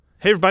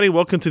Hey everybody,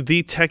 welcome to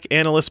the Tech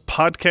Analyst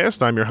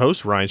Podcast. I'm your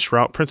host, Ryan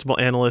Schrout, Principal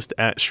Analyst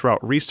at Schrout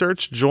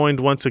Research, joined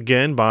once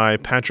again by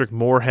Patrick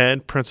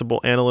Moorhead, Principal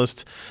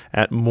Analyst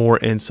at Moor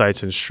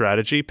Insights and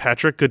Strategy.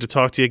 Patrick, good to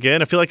talk to you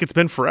again. I feel like it's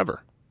been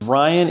forever.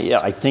 Ryan, yeah,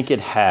 I think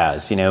it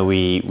has. You know,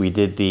 we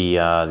did the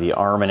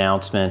ARM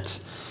announcement,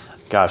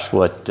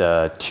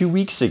 2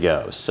 weeks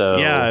ago. So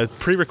yeah,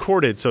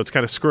 pre-recorded, so it's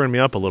kind of screwing me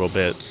up a little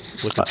bit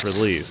with its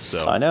release.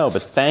 So I know,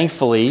 but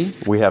thankfully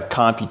we have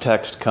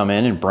Computex come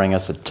in and bring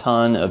us a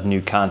ton of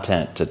new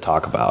content to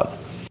talk about.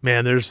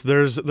 Man, there's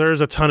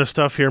a ton of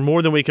stuff here,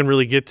 more than we can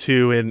really get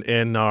to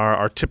in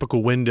our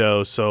typical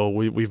window. So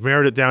we've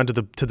narrowed it down to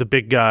the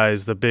big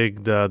guys, the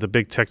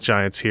big tech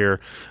giants here.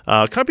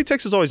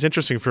 Computex is always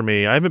interesting for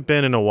me. I haven't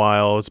been in a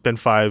while. It's been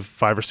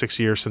five or 6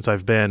 years since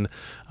I've been,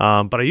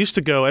 but I used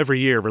to go every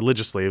year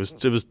religiously. It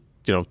was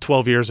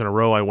 12 years in a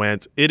row I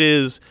went. It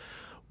is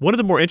one of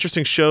the more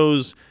interesting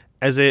shows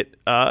as it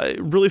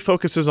really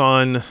focuses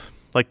on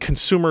like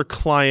consumer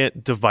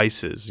client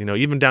devices,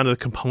 even down to the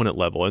component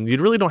level. And you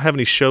really don't have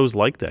any shows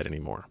like that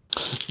anymore.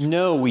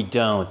 No, we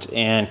don't.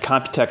 And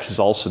Computex is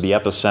also the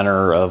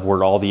epicenter of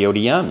where all the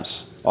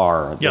ODMs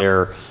are.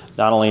 Yep.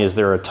 Not only is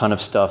there a ton of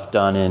stuff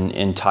done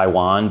in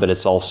Taiwan, but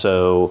it's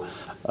also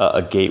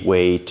a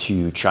gateway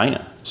to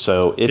China.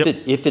 So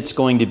if it's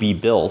going to be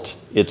built,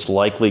 it's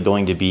likely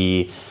going to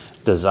be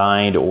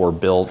designed or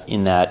built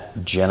in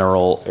that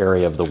general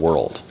area of the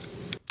world.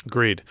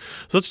 Agreed.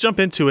 So let's jump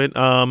into it.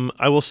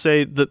 I will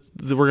say that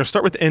we're going to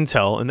start with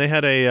Intel, and they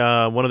had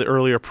one of the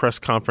earlier press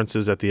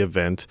conferences at the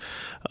event.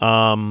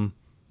 One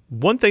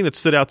thing that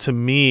stood out to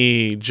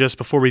me just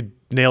before we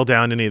nail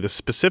down any of the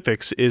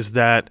specifics is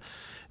that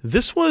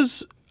this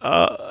was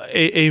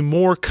a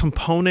more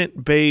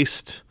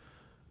component-based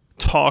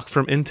talk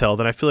from Intel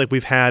than I feel like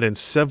we've had in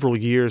several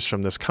years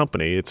from this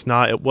company. It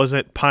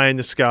wasn't pie in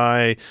the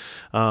sky,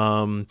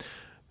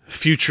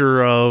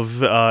 future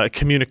of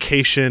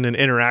communication and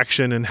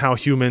interaction and how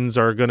humans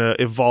are going to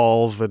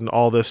evolve and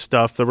all this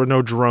stuff. There were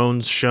no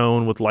drones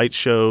shown with light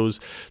shows.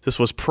 This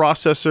was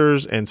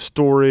processors and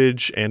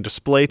storage and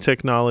display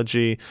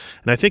technology.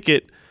 And I think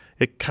it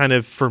kind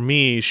of, for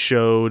me,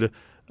 showed,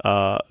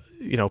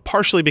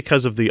 partially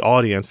because of the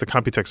audience, the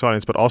Computex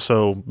audience, but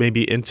also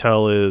maybe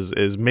Intel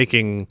is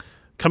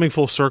coming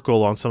full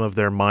circle on some of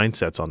their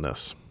mindsets on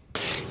this.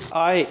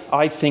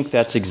 I think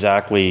that's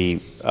exactly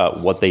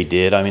what they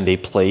did. I mean, they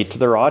played to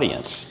their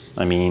audience.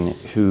 I mean,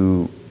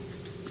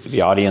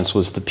 the audience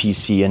was the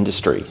PC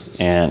industry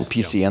and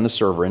the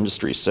server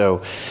industry.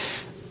 So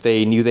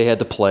they knew they had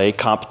to play.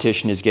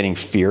 Competition is getting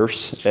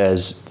fierce,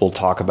 as we'll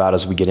talk about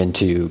as we get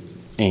into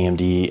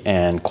AMD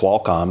and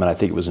Qualcomm. And I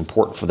think it was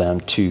important for them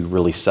to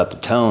really set the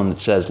tone that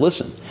says,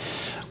 listen,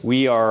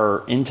 we are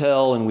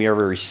Intel and we are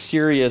very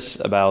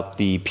serious about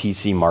the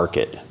PC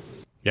market.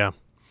 Yeah.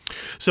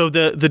 So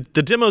the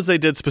demos they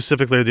did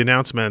specifically, the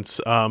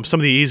announcements, some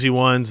of the easy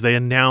ones, they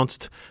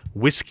announced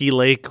Whiskey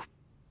Lake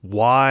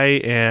Y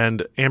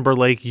and Amber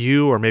Lake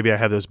U, or maybe I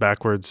have those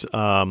backwards.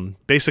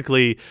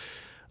 Basically,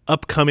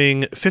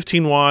 upcoming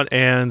 15 watt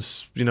and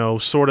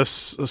sort of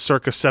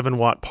circa 7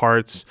 watt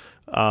parts,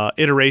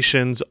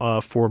 iterations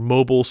for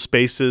mobile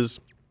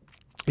spaces.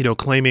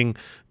 Claiming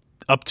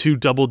up to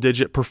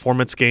double-digit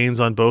performance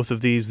gains on both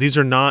of these. These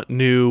are not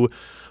new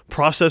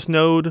process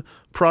node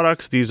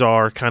products. These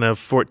are kind of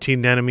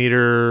 14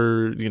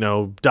 nanometer,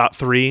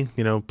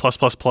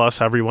 .3, plus,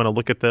 however you want to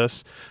look at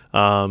this.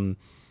 Not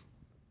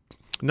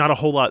a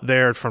whole lot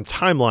there from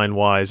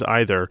timeline-wise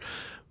either.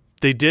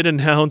 They did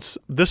announce,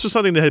 this was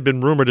something that had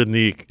been rumored in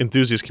the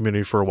enthusiast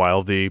community for a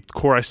while, the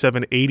Core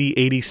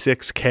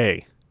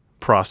i7-8086K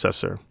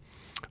processor,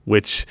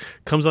 which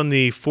comes on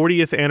the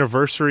 40th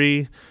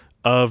anniversary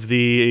of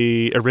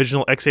the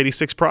original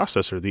x86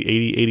 processor, the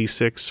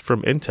 8086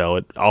 from Intel.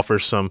 It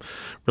offers some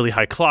really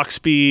high clock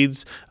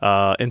speeds.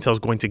 Intel's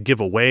going to give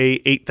away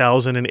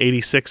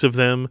 8,086 of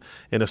them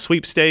in a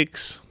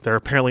sweepstakes. They're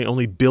apparently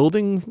only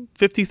building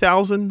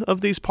 50,000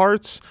 of these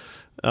parts.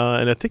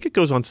 And I think it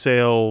goes on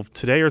sale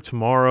today or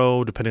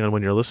tomorrow, depending on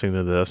when you're listening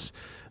to this.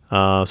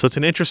 So it's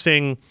an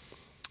interesting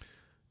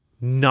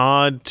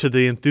nod to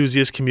the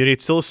enthusiast community.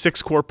 It's still a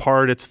 6-core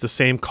part. It's the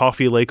same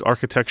Coffee Lake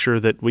architecture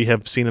that we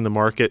have seen in the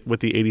market with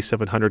the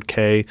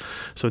 8700K.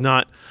 So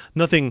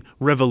nothing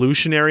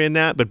revolutionary in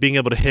that, but being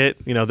able to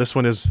hit, this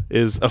one is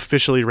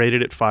officially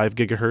rated at 5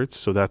 gigahertz.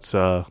 So that's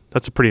a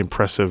pretty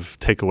impressive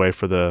takeaway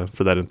for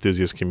that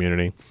enthusiast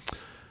community.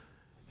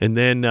 And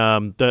then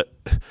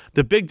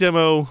the big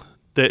demo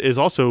that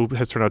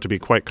has turned out to be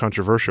quite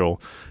controversial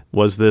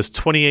was this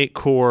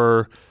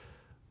 28-core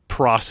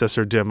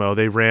processor demo.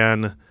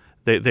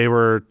 They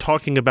were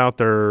talking about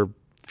their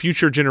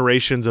future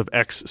generations of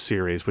X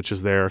series, which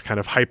is their kind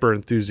of hyper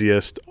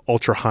enthusiast,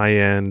 ultra high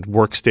end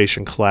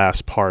workstation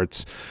class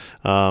parts.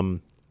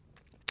 And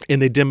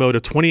they demoed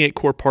a 28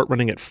 core part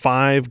running at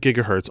 5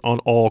 gigahertz on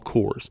all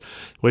cores,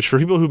 which for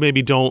people who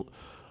maybe don't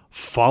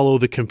follow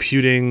the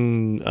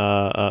computing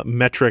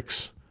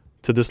metrics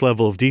to this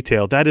level of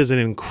detail, that is an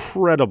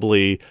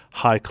incredibly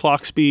high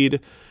clock speed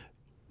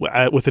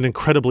with an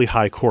incredibly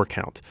high core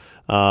count.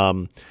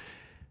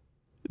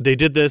 they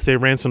did this. They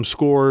ran some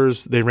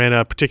scores. They ran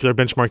a particular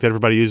benchmark that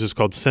everybody uses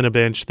called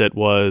Cinebench that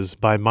was,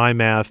 by my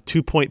math,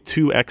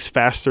 2.2x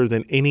faster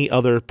than any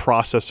other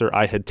processor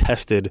I had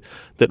tested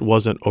that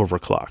wasn't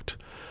overclocked.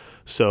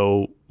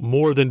 So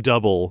more than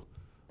double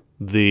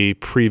the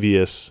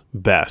previous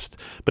best.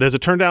 But as it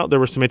turned out, there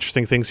were some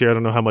interesting things here. I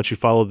don't know how much you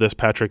followed this,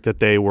 Patrick, that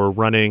they were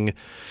running.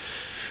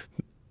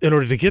 In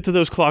order to get to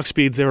those clock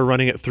speeds, they were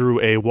running it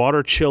through a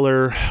water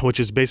chiller, which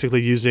is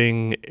basically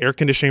using air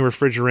conditioning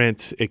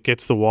refrigerant. It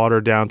gets the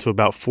water down to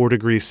about 4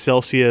 degrees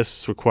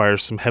Celsius,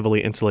 requires some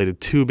heavily insulated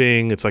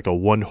tubing. It's like a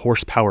 1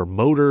 horsepower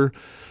motor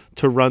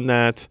to run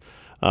that.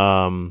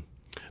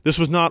 This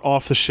was not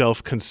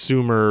off-the-shelf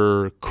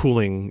consumer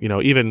cooling,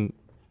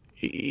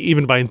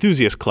 even by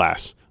enthusiast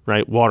class,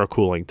 right? Water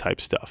cooling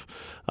type stuff.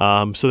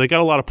 So they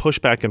got a lot of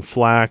pushback and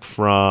flack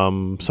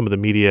from some of the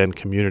media and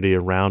community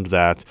around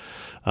that.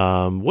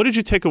 What did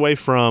you take away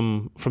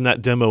from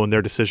that demo and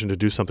their decision to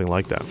do something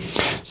like that?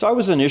 So I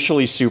was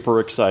initially super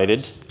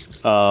excited,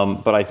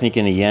 but I think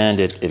in the end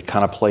it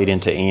kind of played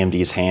into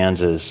AMD's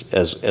hands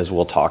as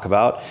we'll talk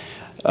about.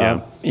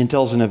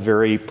 Intel's in a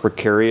very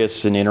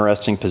precarious and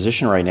interesting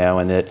position right now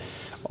in that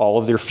all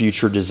of their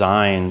future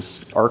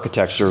designs,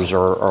 architectures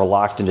are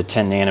locked into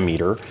 10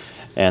 nanometer,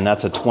 and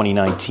that's a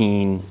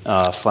 2019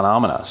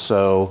 phenomena.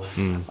 So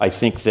I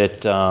think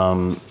that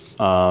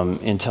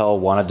Intel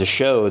wanted to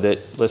show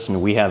that, listen,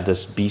 we have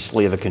this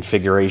beastly of a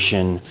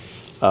configuration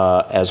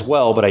as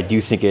well, but I do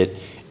think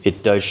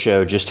it does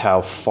show just how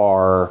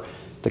far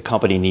the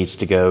company needs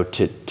to go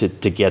to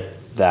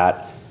get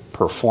that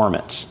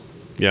performance.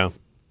 Yeah.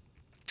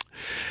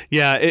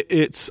 Yeah,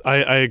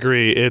 I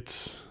agree.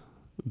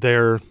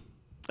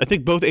 I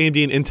think both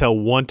AMD and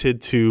Intel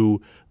wanted to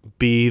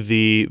be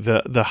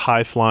the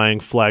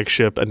high-flying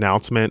flagship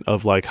announcement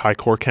of like high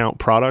core count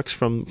products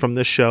from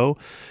this show,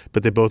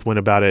 but they both went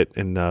about it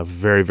in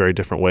very, very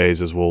different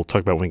ways, as we'll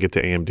talk about when we get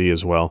to AMD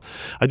as well.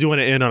 I do want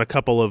to end on a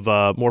couple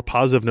of more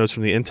positive notes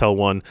from the Intel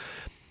one.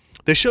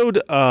 They showed,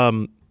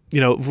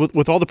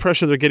 with all the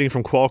pressure they're getting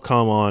from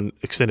Qualcomm on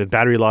extended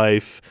battery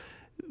life,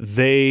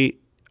 they,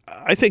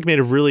 I think, made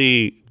a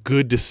really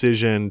good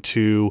decision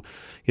to,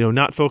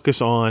 not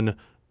focus on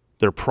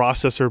their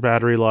processor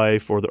battery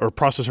life or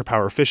processor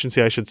power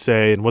efficiency, I should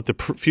say, and what the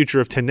future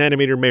of 10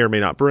 nanometer may or may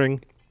not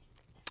bring.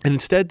 And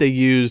instead, they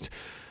used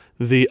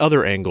the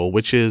other angle,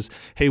 which is,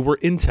 hey, we're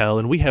Intel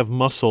and we have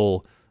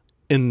muscle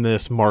in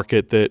this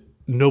market that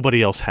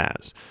nobody else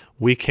has.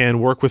 We can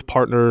work with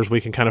partners.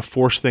 We can kind of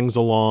force things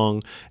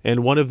along.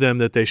 And one of them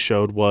that they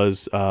showed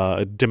was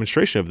a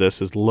demonstration of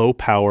this is low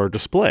power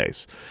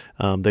displays.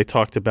 They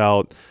talked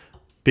about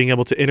being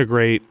able to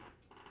integrate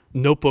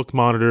notebook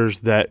monitors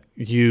that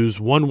use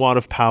 1 watt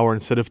of power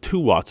instead of 2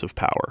 watts of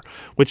power,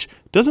 which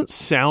doesn't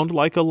sound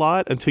like a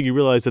lot until you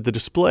realize that the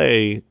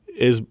display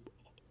is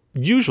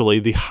usually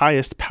the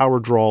highest power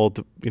draw,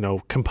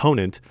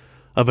 component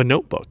of a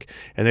notebook.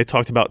 And they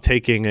talked about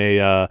taking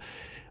a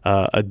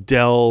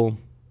Dell,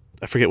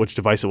 I forget which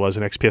device it was,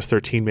 an XPS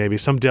 13 maybe,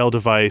 some Dell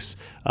device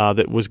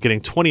that was getting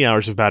 20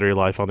 hours of battery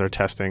life on their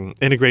testing,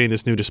 integrating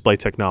this new display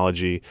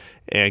technology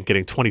and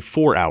getting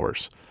 24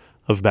 hours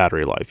of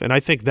battery life. And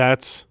I think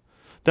that's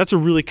a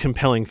really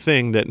compelling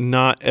thing that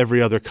not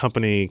every other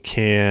company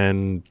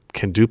can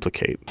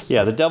duplicate.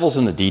 Yeah, the devil's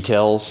in the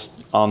details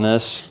on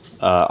this.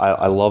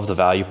 I love the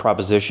value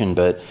proposition,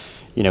 but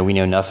we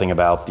know nothing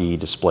about the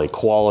display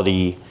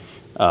quality,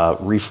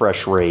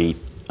 refresh rate,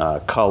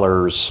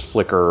 colors,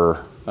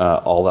 flicker,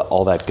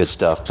 all that good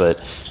stuff. But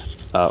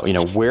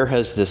where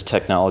has this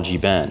technology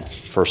been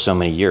for so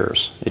many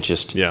years? It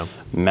just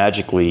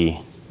magically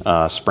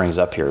springs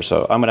up here.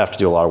 So I'm gonna have to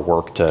do a lot of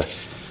work to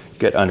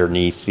get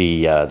underneath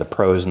the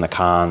pros and the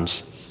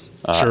cons.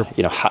 Sure.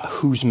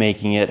 Who's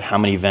making it? How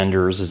many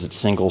vendors? Is it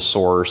single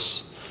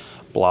source?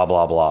 Blah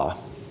blah blah.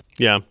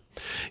 Yeah.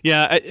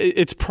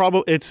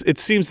 It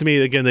seems to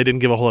me, again, they didn't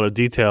give a whole lot of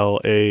detail.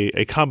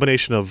 A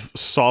combination of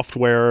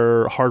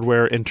software,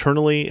 hardware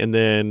internally, and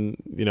then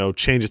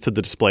changes to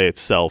the display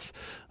itself.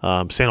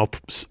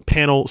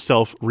 Panel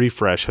self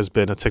refresh has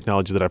been a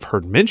technology that I've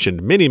heard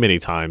mentioned many, many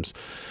times,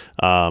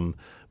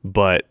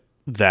 but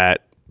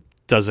that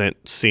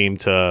doesn't seem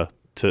to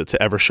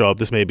ever show up.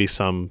 This may be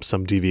some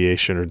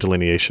deviation or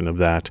delineation of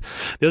that.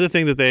 The other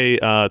thing that they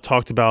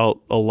talked about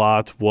a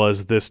lot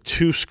was this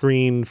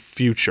 2-screen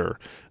future.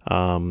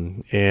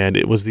 And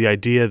it was the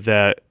idea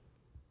that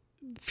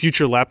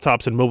future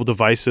laptops and mobile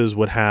devices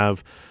would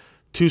have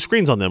 2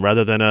 screens on them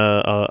rather than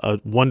a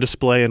one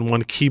display and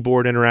one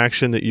keyboard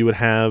interaction, that you would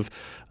have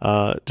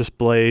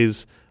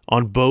displays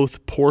on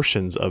both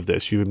portions of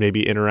this. You would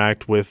maybe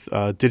interact with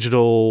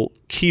digital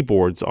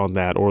keyboards on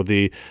that, or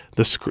the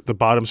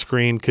bottom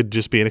screen could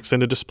just be an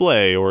extended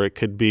display, or it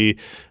could be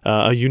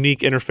a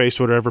unique interface,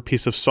 whatever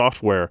piece of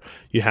software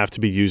you have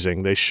to be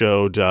using. They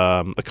showed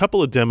a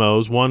couple of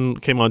demos. One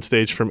came on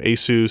stage from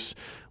Asus,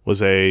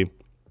 was a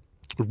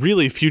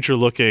really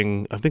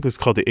future-looking, I think it was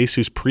called the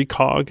Asus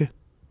Precog,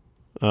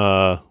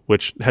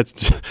 which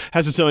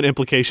has its own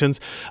implications.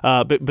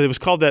 But it was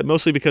called that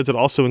mostly because it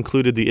also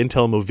included the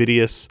Intel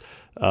Movidius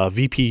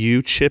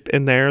VPU chip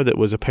in there that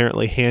was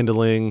apparently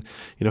handling,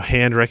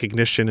 hand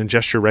recognition and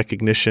gesture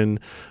recognition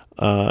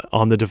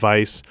on the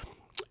device.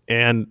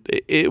 And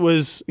it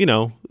was,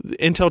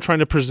 Intel trying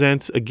to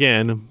present,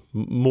 again,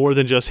 more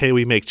than just, hey,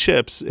 we make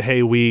chips.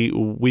 Hey,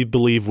 we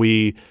believe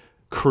we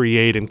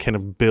create and kind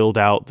of build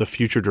out the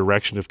future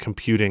direction of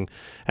computing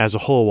as a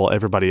whole while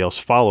everybody else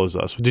follows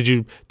us. Did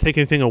you take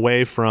anything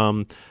away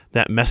from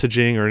that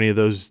messaging or any of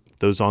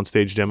those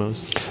on-stage demos?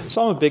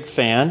 So I'm a big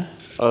fan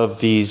of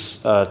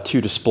these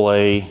two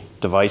display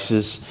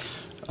devices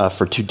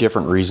for two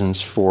different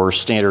reasons. For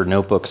standard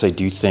notebooks, I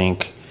do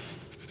think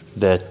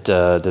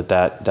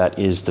that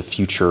is the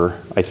future.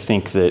 I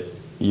think that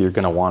you're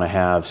going to want to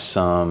have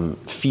some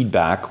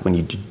feedback when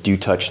you do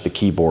touch the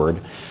keyboard.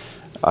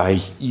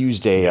 I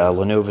used a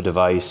Lenovo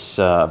device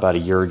about a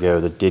year ago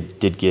that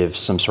did give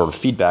some sort of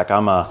feedback.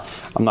 I'm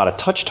not a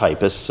touch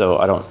typist, so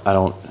I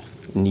don't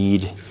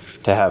need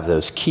to have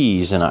those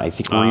keys. And I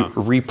think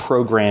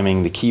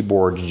reprogramming the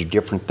keyboard to do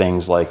different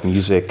things like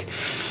music,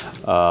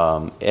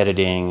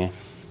 editing,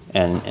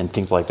 and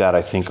things like that,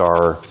 I think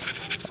are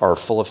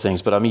full of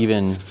things. But I'm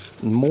even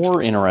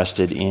more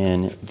interested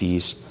in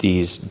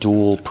these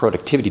dual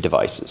productivity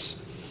devices,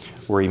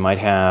 where you might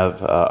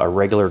have a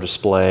regular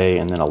display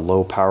and then a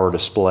low power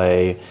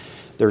display.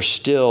 There's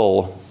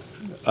still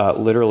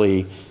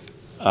literally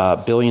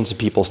billions of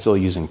people still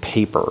using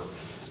paper,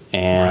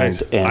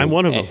 and I'm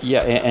one of them.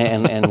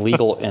 And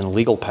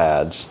legal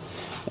pads,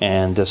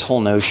 and this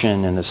whole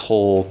notion and this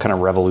whole kind of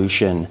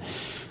revolution.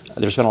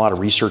 There's been a lot of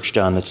research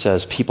done that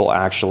says people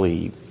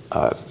actually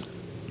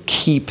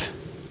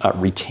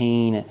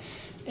retain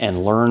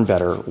and learn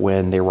better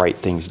when they write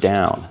things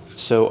down.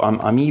 So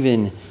I'm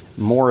even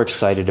more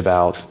excited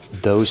about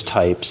those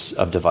types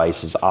of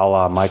devices, a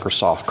la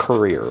Microsoft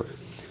Courier.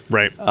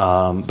 Right.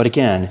 But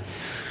again,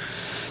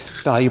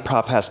 value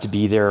prop has to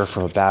be there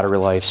from a battery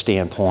life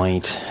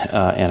standpoint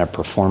and a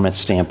performance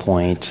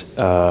standpoint.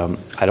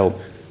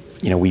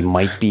 We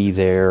might be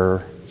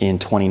there in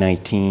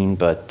 2019,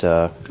 but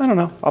I don't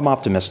know. I'm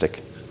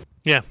optimistic.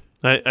 Yeah,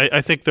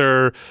 I think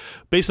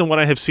based on what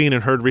I have seen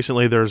and heard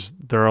recently, there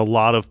are a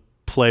lot of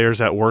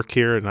players at work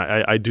here, and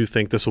I do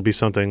think this will be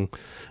something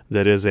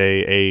that is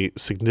a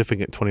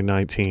significant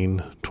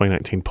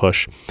 2019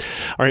 push.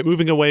 All right,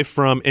 moving away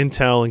from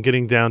Intel and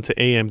getting down to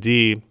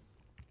AMD,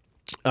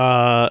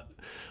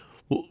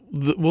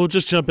 we'll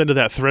just jump into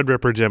that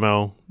Threadripper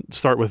demo.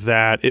 Start with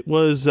that. It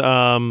was,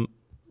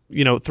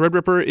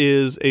 Threadripper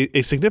is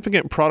a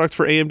significant product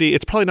for AMD.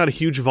 It's probably not a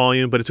huge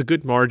volume, but it's a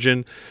good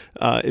margin,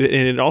 and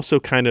it also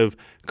kind of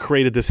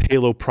created this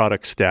halo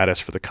product status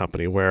for the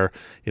company where,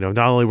 not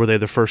only were they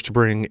the first to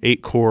bring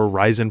 8-core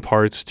Ryzen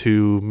parts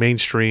to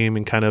mainstream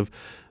and kind of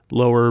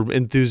lower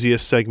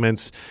enthusiast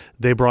segments,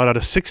 they brought out a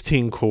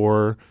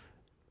 16-core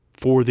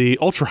for the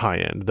ultra high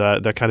end,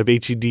 that kind of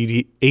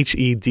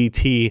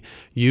HEDT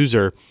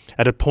user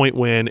at a point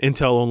when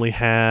Intel only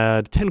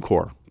had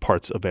 10-core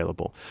parts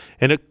available.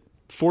 And it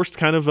forced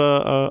kind of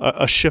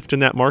a shift in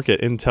that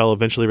market. Intel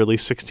eventually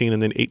released 16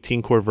 and then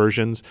 18-core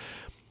versions.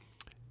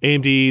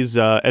 AMD's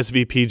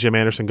SVP Jim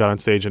Anderson got on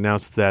stage and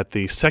announced that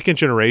the second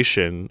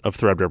generation of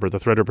Threadripper, the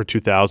Threadripper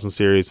 2000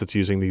 series that's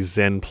using the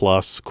Zen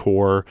Plus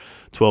core,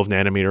 12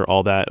 nanometer,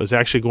 all that, was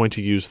actually going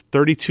to use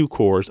 32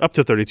 cores, up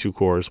to 32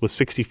 cores with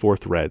 64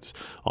 threads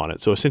on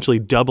it. So essentially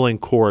doubling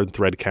core and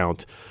thread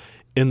count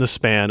in the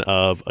span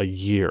of a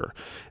year.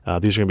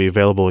 These are going to be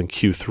available in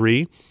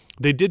Q3.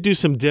 They did do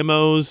some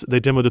demos.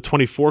 They demoed the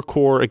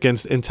 24-core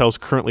against Intel's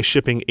currently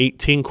shipping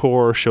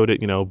 18-core, showed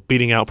it,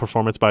 beating out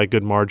performance by a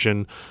good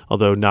margin,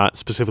 although not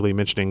specifically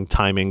mentioning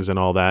timings and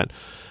all that.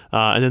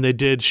 And then they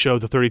did show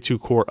the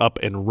 32-core up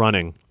and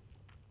running.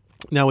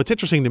 Now, what's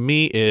interesting to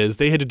me is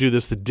they had to do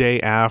this the day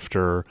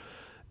after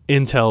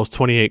Intel's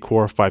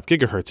 28-core 5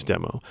 gigahertz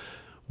demo,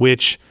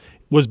 which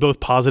was both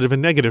positive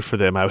and negative for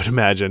them, I would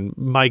imagine.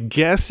 My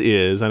guess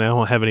is, and I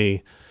don't have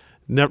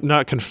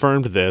not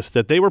confirmed this,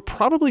 that they were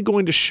probably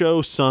going to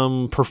show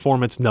some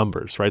performance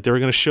numbers, right? They were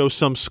going to show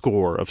some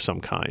score of some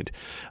kind.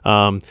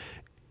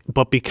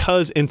 But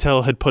because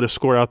Intel had put a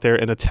score out there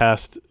in a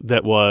test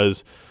that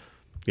was,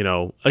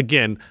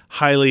 again,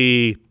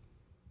 highly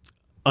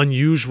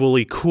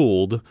unusually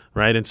cooled,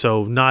 right? And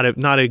so not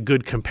a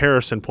good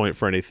comparison point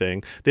for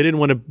anything. They didn't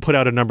want to put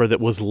out a number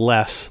that was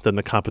less than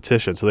the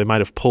competition, so they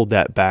might have pulled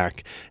that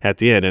back at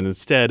the end. And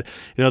instead,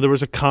 there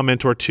was a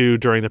comment or two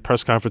during the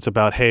press conference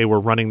about, hey, we're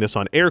running this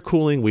on air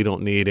cooling. We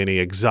don't need any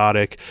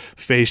exotic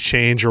phase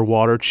change or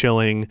water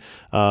chilling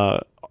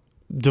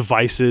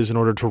devices in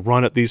order to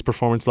run at these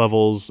performance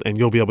levels, and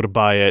you'll be able to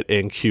buy it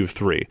in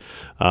Q3.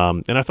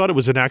 And I thought that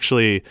was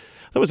actually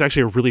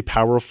a really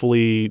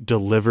powerfully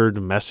delivered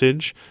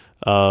message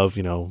of,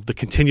 the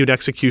continued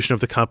execution of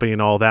the company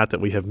and all that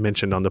we have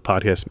mentioned on the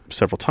podcast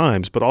several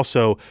times, but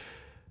also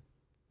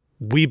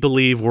we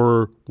believe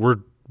we're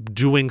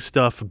doing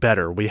stuff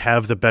better. We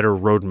have the better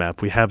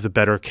roadmap. We have the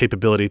better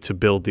capability to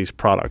build these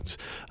products.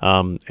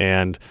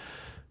 And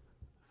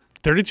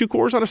 32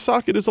 cores on a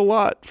socket is a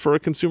lot for a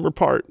consumer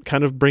part,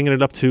 kind of bringing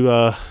it up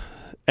to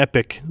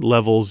epic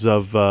levels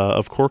of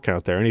core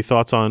count there. Any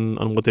thoughts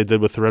on what they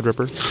did with the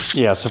Threadripper?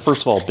 Yeah. So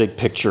first of all, big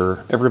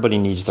picture, everybody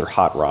needs their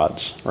hot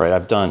rods, right?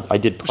 I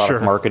did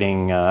product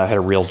marketing. I had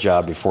a real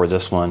job before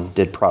this one.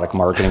 Did product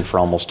marketing for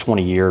almost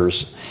 20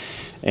 years,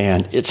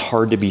 and it's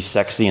hard to be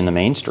sexy in the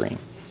mainstream,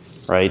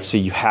 right? So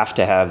you have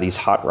to have these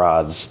hot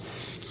rods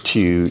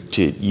to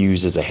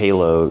use as a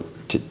halo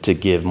to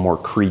give more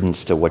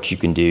credence to what you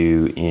can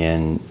do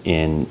in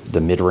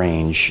the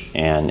mid-range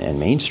and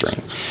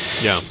mainstream.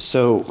 Yeah.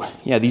 So,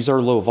 yeah, these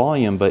are low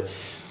volume, but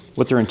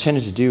what they're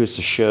intended to do is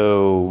to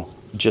show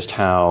just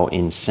how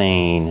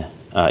insane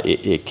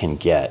it can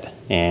get.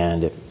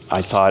 And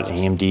I thought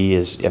AMD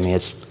it's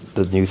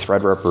the new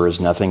Threadripper is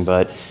nothing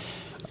but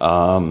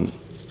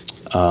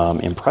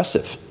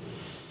impressive.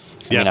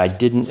 I mean, I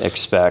didn't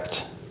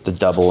expect the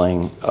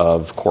doubling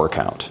of core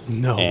count.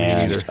 No, me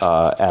neither.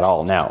 At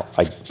all. Now,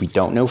 we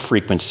don't know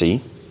frequency,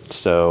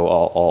 so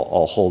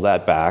I'll hold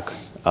that back.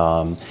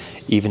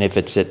 Even if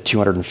it's at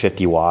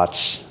 250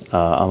 watts,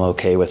 I'm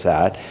okay with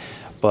that.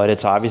 But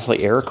it's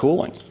obviously air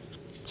cooling.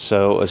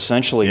 So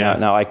essentially,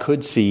 now I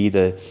could see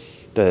the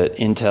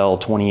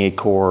Intel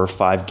 28-core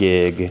 5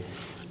 gig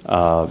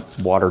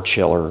water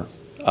chiller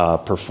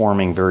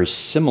performing very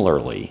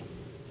similarly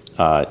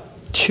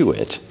to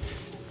it,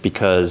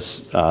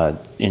 because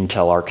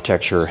Intel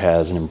architecture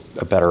has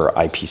a better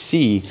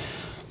IPC.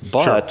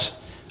 But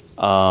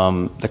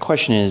the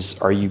question is,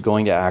 are you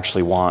going to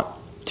actually want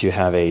to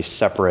have a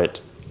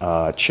separate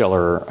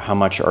chiller? How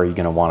much are you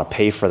going to want to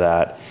pay for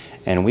that?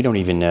 And we don't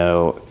even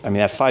know. I mean,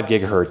 that 5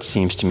 gigahertz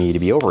seems to me to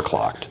be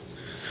overclocked.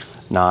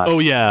 Not. Oh,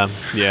 yeah.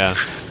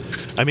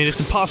 I mean, it's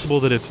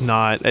impossible that it's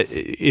not.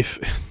 If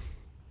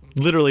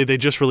literally they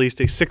just released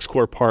a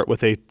 6-core part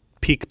with a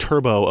peak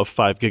turbo of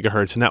 5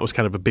 gigahertz, and that was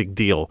kind of a big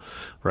deal,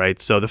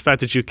 right? So the fact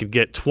that you could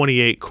get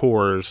 28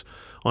 cores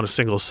on a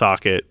single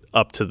socket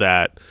up to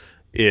that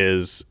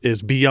is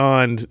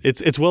beyond.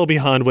 It's well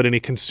beyond what any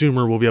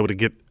consumer will be able to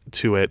get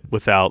to it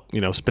without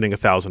spending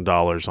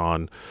 $1,000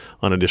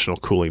 on additional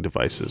cooling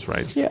devices,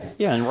 right? Yeah.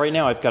 And right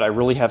now I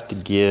really have to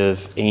give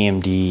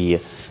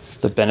AMD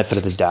the benefit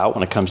of the doubt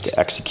when it comes to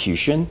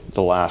execution.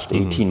 The last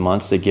 18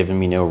 months, they've given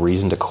me no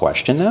reason to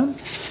question them.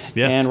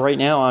 Yeah. And right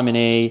now I'm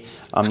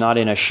not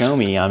in a show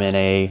me. I'm going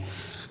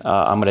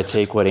to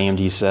take what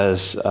AMD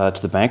says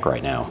to the bank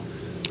right now.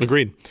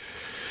 Agreed.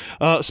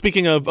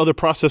 Speaking of other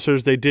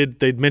processors,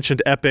 they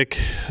mentioned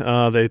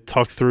EPYC. They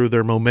talked through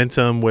their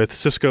momentum with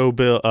Cisco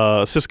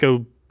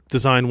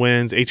design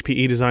wins,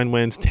 HPE design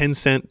wins,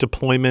 Tencent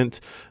deployment.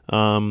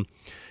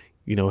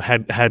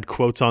 Had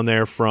quotes on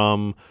there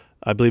from,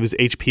 I believe it was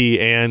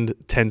HP and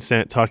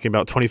Tencent, talking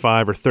about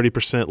 25 or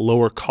 30%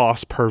 lower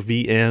cost per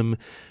VM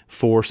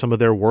for some of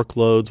their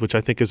workloads, which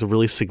I think is a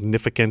really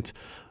significant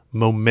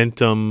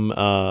momentum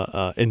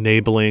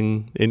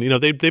enabling. And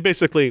they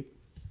basically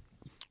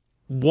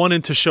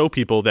wanted to show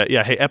people that,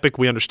 hey, EPYC,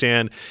 we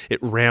understand it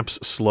ramps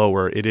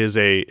slower. It is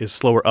a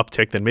slower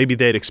uptick than maybe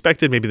they'd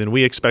expected, maybe than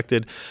we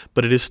expected,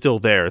 but it is still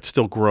there. It's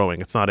still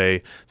growing. It's not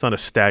a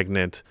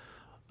stagnant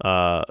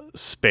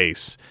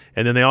space.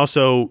 And then they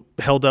also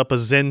held up a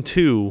Zen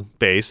 2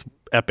 base,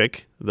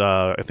 EPYC.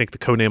 I think the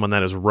code name on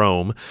that is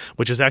Rome,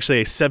 which is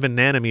actually a 7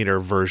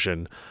 nanometer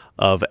version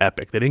of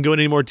EPYC. They didn't go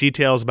into any more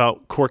details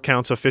about core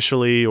counts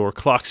officially or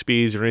clock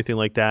speeds or anything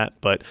like that,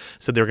 but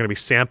said they were going to be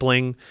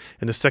sampling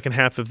in the second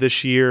half of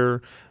this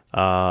year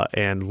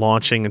and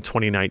launching in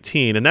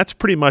 2019. And that's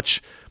pretty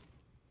much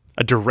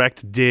a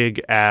direct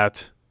dig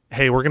at,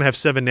 hey, we're going to have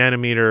 7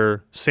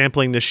 nanometer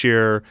sampling this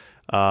year,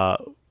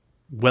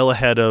 well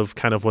ahead of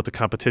kind of what the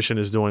competition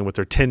is doing with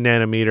their 10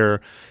 nanometer,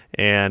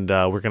 and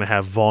we're going to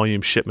have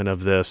volume shipment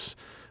of this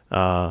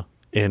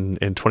in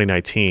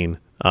 2019.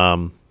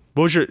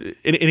 What was your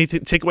any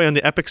takeaway on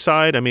the EPYC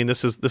side? I mean,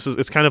 this is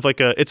it's kind of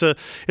like it's a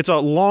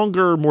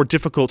longer, more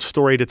difficult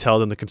story to tell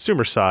than the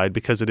consumer side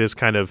because it is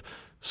kind of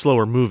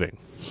slower moving.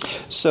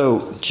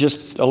 So,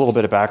 just a little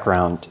bit of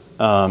background.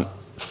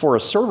 For a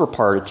server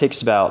part,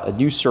 a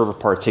new server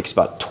part takes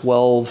about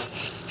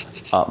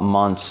 12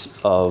 months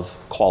of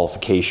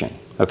qualification.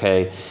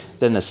 Okay,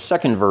 then the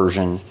second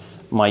version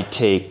might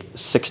take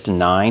 6 to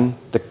 9.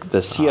 The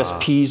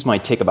CSPs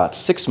might take about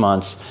 6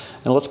 months.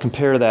 And let's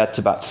compare that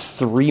to about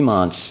 3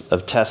 months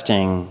of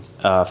testing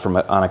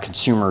on a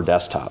consumer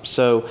desktop.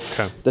 So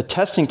the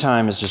testing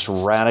time is just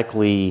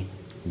radically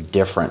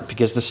different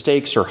because the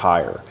stakes are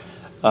higher.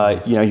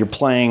 You're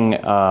playing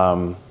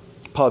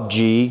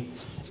PUBG,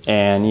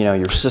 and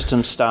your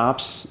system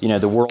stops.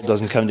 The world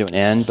doesn't come to an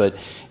end, but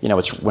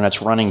when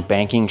it's running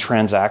banking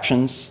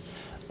transactions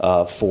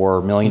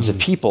for millions of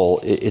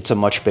people, it's a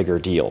much bigger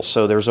deal.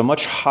 So there's a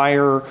much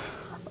higher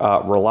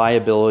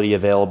reliability,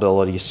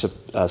 availability,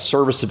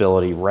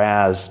 serviceability,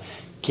 RAS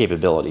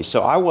capability.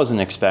 So I wasn't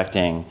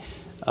expecting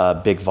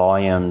big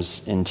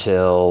volumes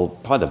until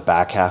probably the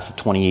back half of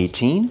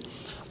 2018.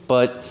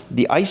 But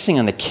the icing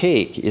on the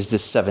cake is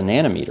this 7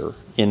 nanometer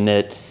in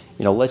that,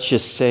 let's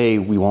just say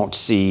we won't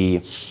see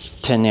 10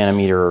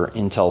 nanometer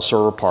Intel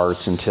server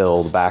parts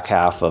until the back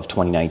half of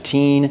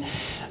 2019.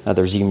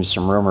 There's even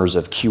some rumors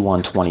of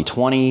Q1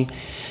 2020.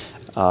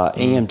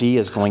 AMD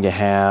is going to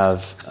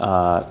have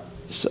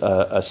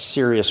a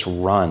serious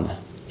run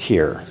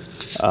here.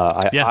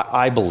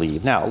 I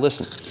believe. Now,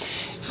 listen,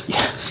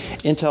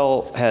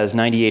 Intel has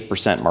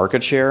 98%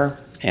 market share,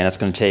 and it's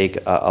going to take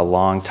a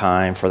long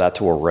time for that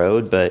to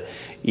erode, but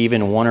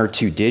even 1 or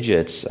 2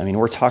 digits, I mean,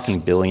 we're talking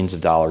billions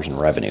of dollars in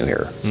revenue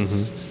here.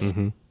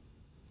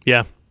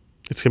 Yeah,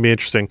 it's going to be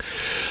interesting.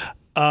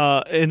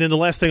 And then the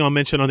last thing I'll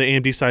mention on the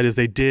AMD side is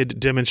they did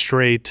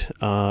demonstrate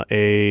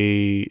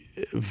a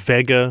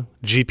Vega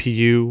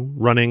GPU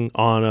running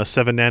on a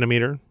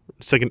 7-nanometer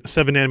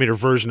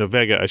version of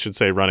Vega, I should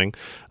say, running.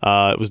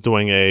 It was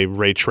doing a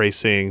ray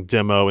tracing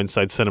demo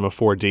inside Cinema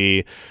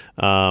 4D.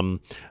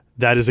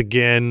 That is,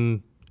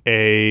 again,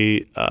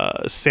 a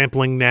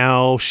sampling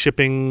now,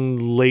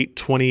 shipping late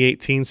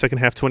 2018, second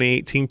half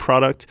 2018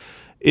 product.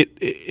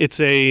 It's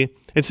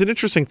an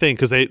interesting thing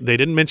because they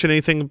didn't mention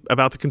anything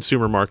about the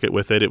consumer market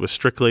with it. It was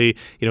strictly,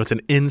 it's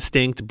an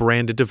Instinct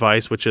branded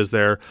device, which is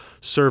their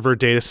server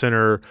data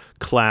center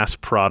class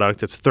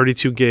product. It's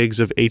 32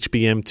 gigs of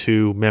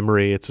HBM2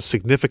 memory. It's a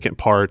significant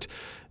part.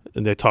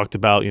 And they talked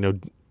about,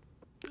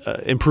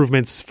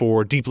 improvements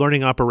for deep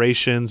learning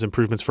operations,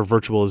 improvements for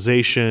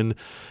virtualization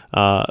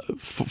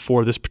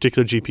for this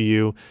particular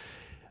GPU.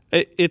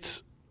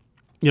 It's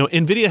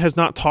NVIDIA has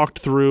not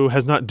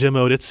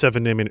demoed its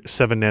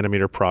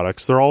 7-nanometer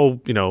products. They're all,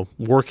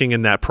 working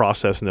in that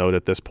process node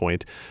at this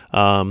point.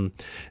 Do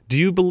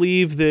you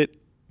believe that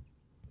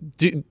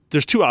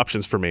there's 2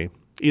 options for me?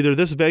 Either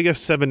this Vega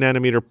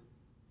 7-nanometer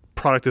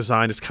product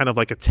design is kind of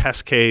like a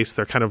test case.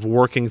 They're kind of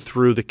working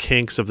through the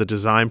kinks of the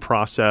design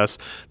process.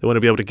 They want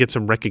to be able to get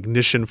some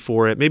recognition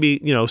for it,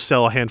 maybe,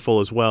 sell a handful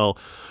as well.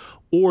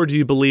 Or do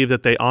you believe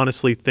that they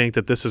honestly think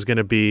that this is going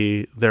to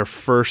be their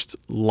first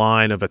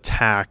line of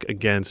attack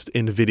against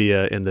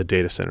NVIDIA in the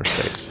data center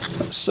space?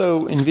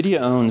 So NVIDIA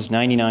owns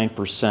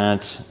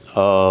 99%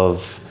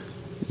 of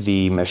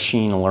the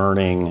machine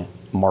learning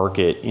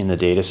market in the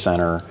data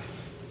center.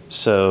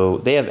 So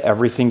they have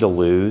everything to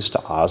lose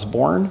to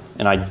Osborne.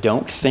 And I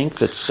don't think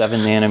that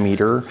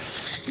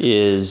 7-nanometer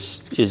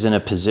is in a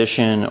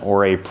position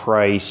or a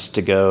price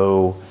to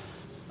go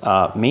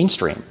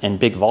mainstream and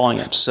big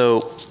volume. So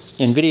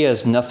NVIDIA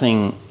has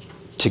nothing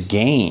to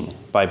gain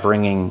by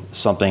bringing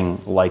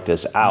something like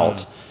this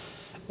out.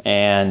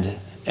 And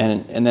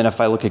then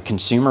if I look at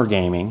consumer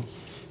gaming,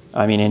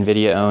 I mean,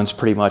 NVIDIA owns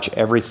pretty much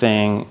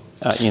everything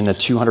in the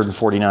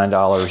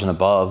 $249 and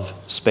above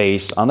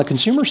space on the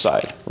consumer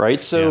side, right?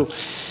 So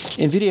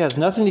NVIDIA has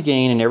nothing to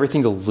gain and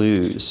everything to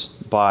lose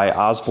by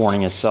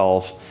Osborning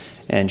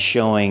itself and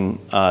showing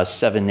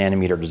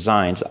 7-nanometer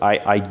designs.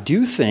 I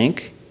do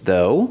think,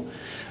 though,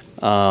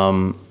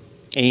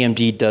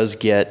 AMD does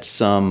get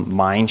some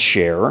mind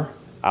share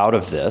out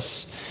of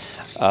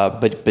this,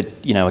 but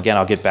again,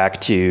 I'll get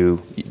back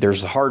to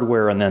there's the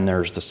hardware and then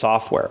there's the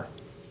software,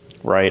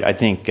 right? I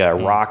think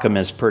ROCm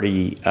is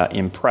pretty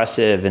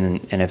impressive,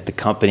 and if the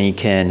company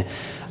can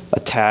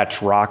attach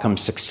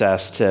ROCm's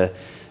success to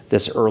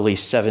this early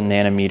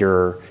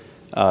 7-nanometer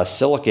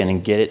silicon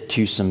and get it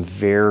to some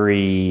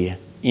very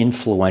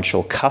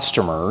influential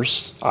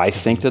customers, I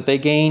think that they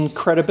gain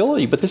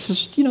credibility. But this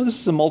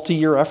is a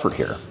multi-year effort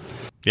here.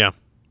 Yeah.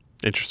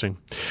 Interesting.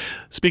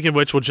 Speaking of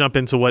which, we'll jump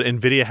into what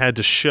NVIDIA had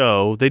to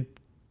show. It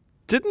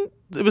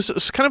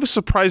was kind of a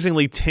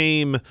surprisingly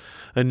tame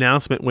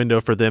announcement window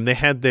for them. They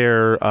had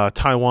their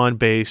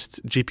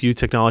Taiwan-based GPU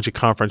technology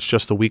conference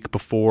just the week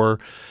before.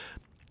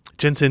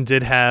 Jensen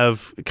did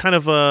have kind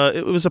of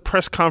it was a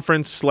press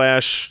conference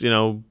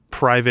 /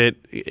 private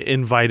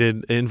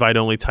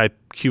invite-only type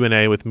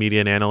Q&A with media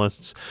and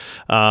analysts.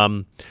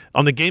 On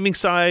the gaming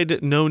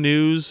side, no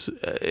news.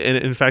 And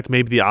in fact,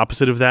 maybe the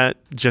opposite of that.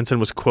 Jensen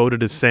was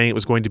quoted as saying it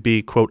was going to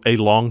be, quote, a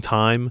long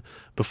time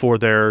before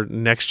their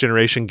next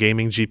generation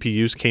gaming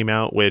GPUs came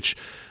out, which,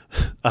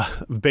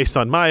 based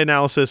on my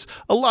analysis,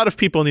 a lot of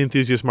people in the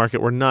enthusiast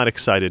market were not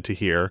excited to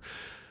hear.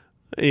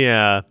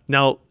 Yeah.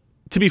 Now,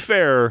 to be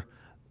fair,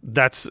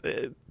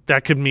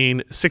 that could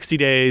mean 60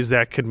 days,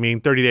 that could mean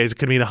 30 days, it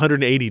could mean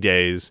 180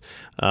 days.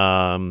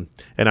 And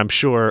I'm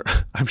sure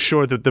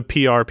that the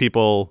PR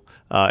people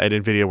at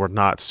NVIDIA were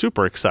not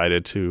super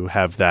excited to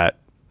have that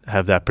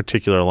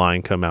particular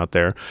line come out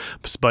there.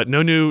 But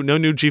no new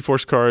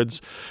GeForce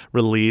cards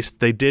released.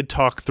 They did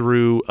talk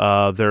through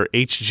their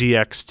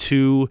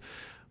HGX2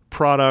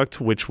 product,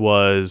 which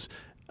was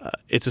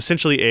it's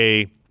essentially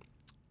a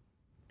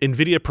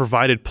NVIDIA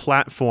provided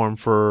platform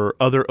for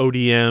other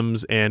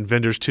ODMs and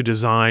vendors to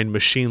design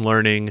machine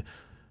learning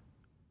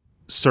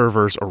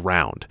servers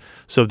around.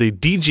 So the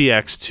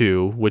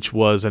DGX2, which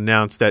was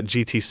announced at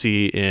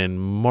GTC in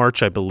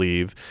March, I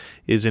believe,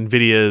 is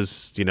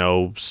NVIDIA's 2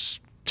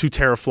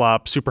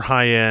 teraflop super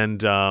high-end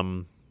 2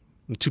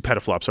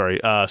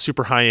 petaflop,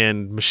 super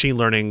high-end machine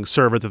learning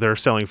server that they're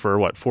selling for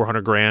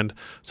 $400,000,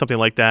 something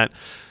like that.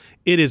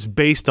 It is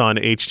based on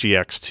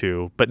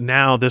HGX2, but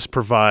now this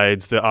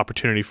provides the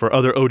opportunity for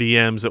other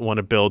ODMs that want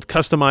to build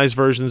customized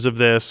versions of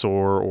this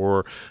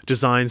or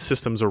design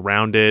systems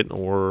around it,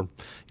 or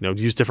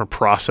use different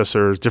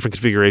processors, different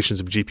configurations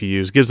of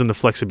GPUs. Gives them the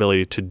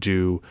flexibility to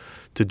do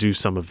to do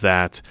some of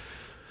that.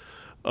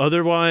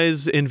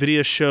 Otherwise,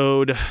 NVIDIA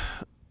showed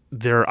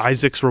their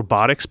Isaacs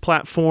Robotics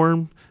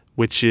platform,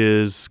 which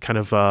is kind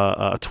of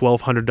a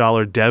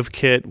 $1,200 dev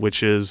kit,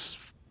 which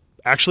is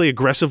actually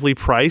aggressively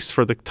priced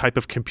for the type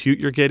of compute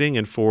you're getting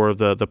and for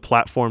the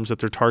platforms that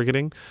they're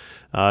targeting.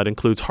 It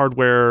includes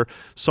hardware,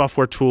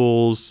 software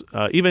tools,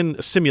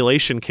 even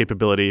simulation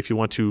capability if you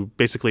want to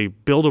basically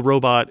build a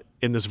robot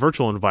in this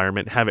virtual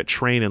environment, have it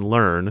train and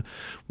learn,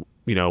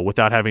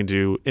 without having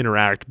to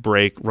interact,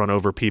 break, run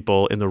over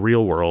people in the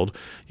real world.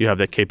 You have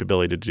that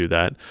capability to do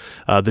that.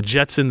 The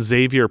Jetson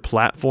Xavier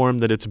platform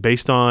that it's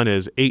based on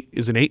is an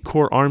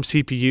 8-core ARM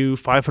CPU,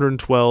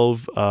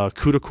 512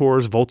 CUDA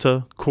cores,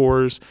 Volta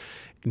cores,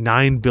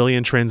 9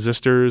 billion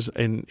transistors,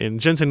 and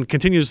Jensen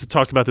continues to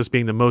talk about this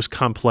being the most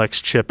complex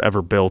chip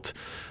ever built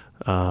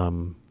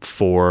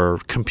for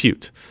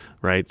compute,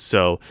 right?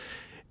 So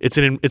it's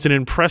an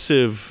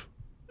impressive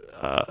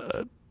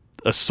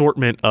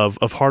assortment of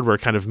hardware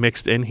kind of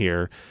mixed in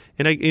here,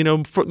 and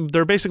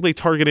they're basically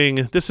targeting.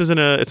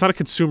 It's not a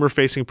consumer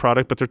facing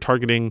product, but they're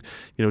targeting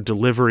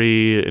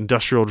delivery,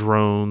 industrial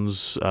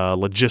drones,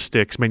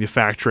 logistics,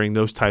 manufacturing,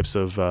 those types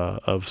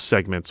of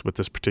segments with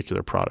this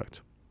particular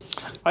product.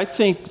 I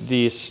think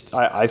the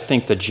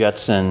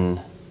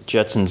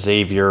Jetson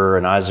Xavier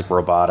and Isaac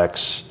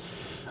Robotics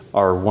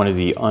are one of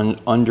the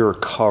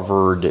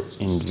undercovered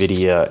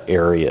NVIDIA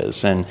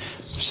areas. And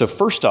so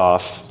first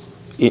off,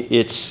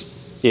 it's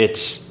a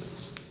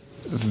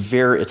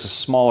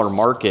smaller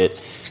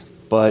market,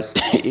 but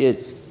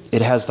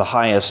it has the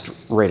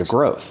highest rate of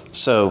growth.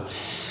 So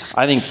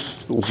I think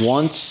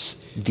once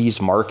these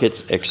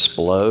markets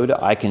explode,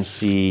 I can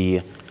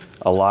see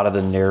a lot of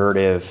the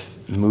narrative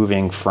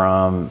moving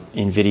from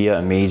NVIDIA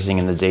amazing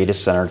in the data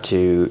center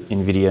to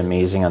NVIDIA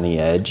amazing on the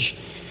edge.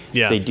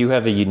 Yeah. They do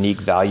have a unique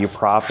value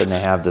prop, and they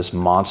have this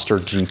monster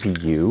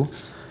GPU,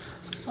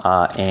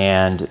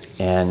 and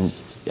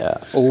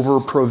over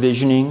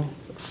provisioning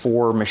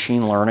for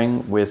machine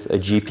learning with a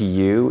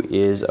GPU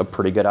is a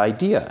pretty good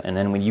idea. And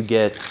then when you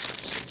get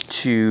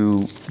to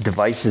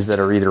devices that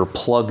are either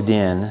plugged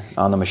in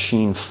on the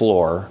machine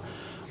floor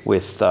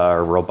with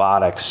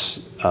robotics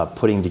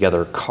putting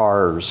together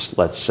cars,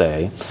 let's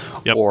say,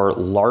 yep, or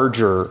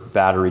larger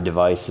battery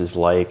devices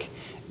like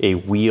a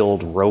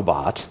wheeled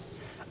robot,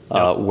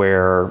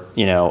 where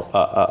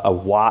a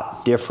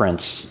watt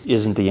difference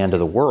isn't the end of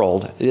the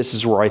world. This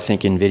is where I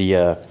think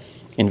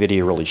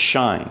NVIDIA really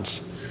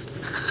shines.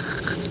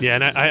 Yeah,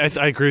 and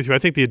I agree with you. I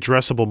think the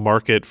addressable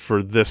market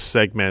for this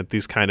segment,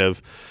 these kind of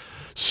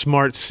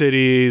smart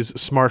cities,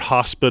 smart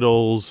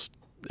hospitals,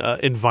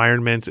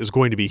 environments, is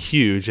going to be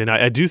huge. And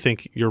I do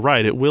think you're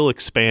right. It will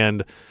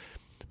expand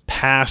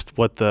past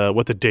what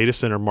the data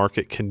center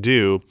market can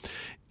do.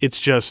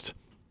 It's just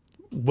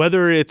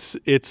whether it's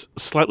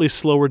slightly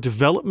slower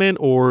development,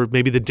 or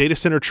maybe the data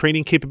center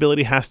training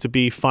capability has to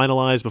be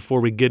finalized before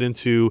we get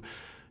into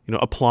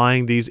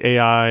applying these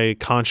AI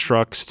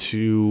constructs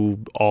to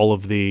all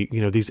of the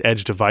these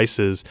edge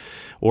devices,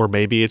 or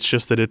maybe it's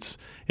just that it's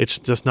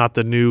just not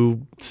the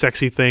new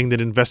sexy thing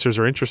that investors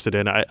are interested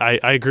in. I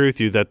agree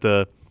with you that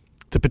the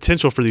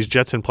potential for these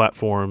Jetson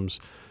platforms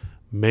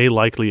may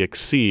likely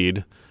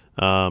exceed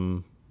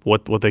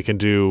what they can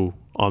do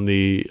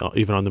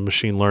even on the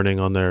machine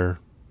learning on their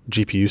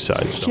GPU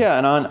side. So. Yeah,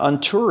 and on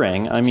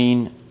Turing, I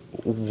mean,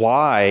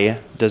 why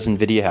does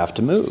NVIDIA have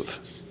to move,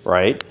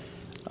 right?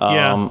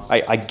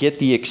 I get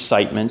the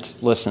excitement.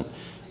 Listen,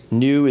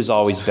 new is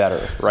always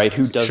better, right?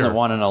 Who doesn't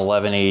want an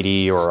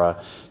 1180 or a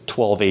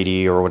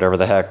 1280 or whatever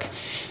the heck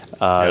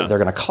they're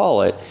going to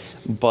call it?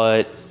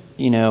 But,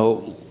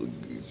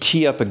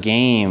 tee up a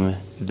game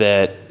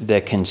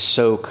that can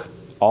soak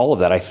all of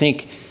that. I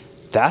think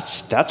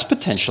that's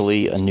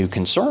potentially a new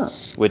concern,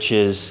 which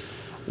is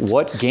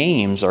what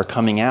games are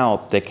coming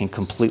out that can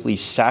completely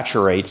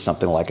saturate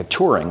something like a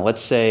Turing.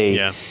 Let's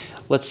say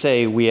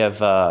we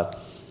have...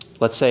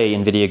 Let's say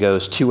NVIDIA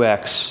goes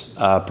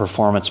 2x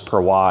performance per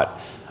watt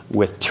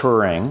with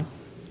Turing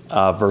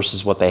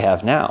versus what they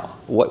have now.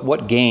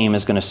 What game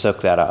is going to soak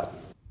that up?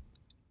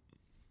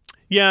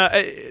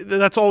 Yeah,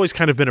 that's always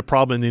kind of been a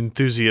problem in the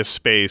enthusiast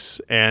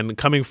space. And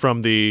coming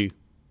from the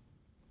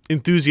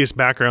enthusiast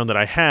background that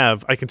I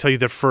have, I can tell you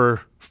that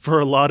for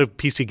a lot of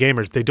PC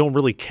gamers, they don't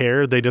really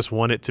care. They just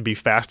want it to be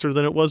faster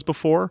than it was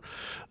before,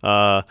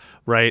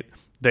 right?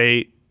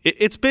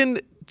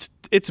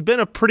 It's been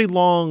a pretty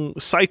long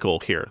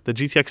cycle here. The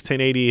GTX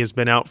 1080 has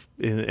been out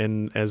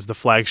as the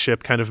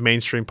flagship kind of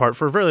mainstream part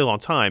for a very long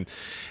time.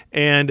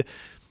 And,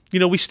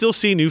 we still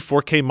see new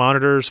 4K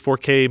monitors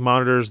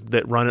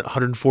that run at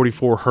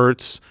 144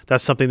 hertz.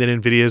 That's something that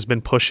NVIDIA has been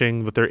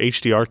pushing with their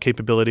HDR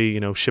capability,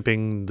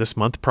 shipping this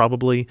month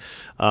probably.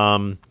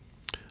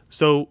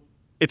 So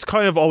it's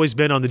kind of always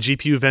been on the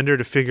GPU vendor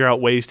to figure out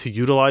ways to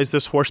utilize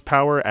this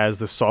horsepower as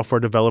the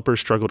software developers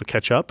struggle to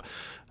catch up.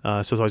 So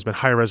it's always been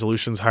higher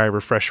resolutions, higher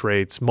refresh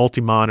rates,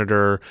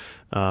 multi-monitor,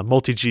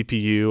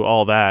 multi-GPU,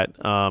 all that.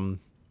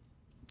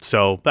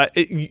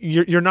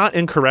 You're not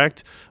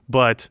incorrect,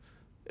 but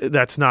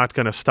that's not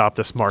going to stop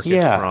this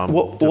market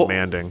from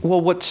demanding.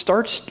 Well, what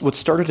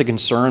started to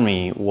concern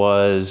me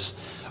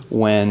was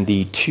when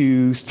the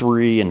 2,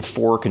 3, and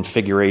 4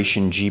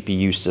 configuration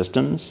GPU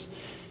systems,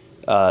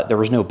 there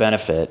was no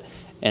benefit,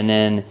 and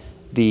then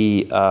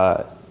the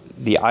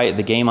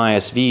game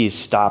ISVs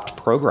stopped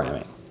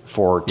programming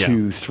for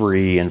 2,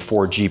 3, and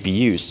 4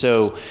 GPUs.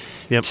 So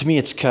to me,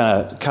 it's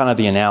kind of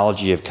the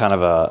analogy of kind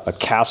of a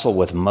castle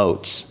with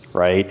moats,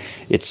 right?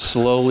 It's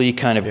slowly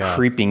kind of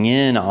creeping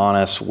in on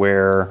us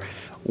where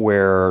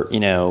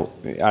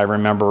I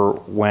remember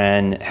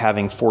when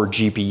having 4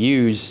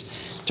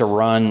 GPUs to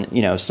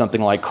run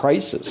something like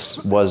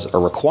Crysis was a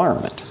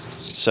requirement.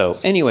 So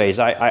anyways,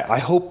 I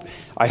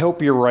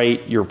hope you're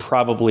right. You're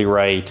probably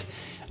right.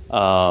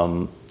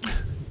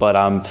 But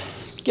I'm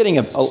getting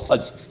a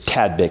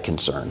tad bit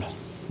concerned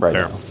right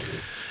now.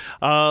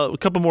 A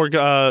couple more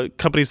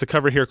companies to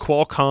cover here.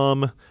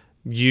 Qualcomm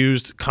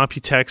used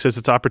Computex as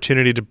its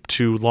opportunity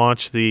to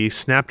launch the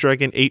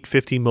Snapdragon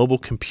 850 mobile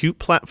compute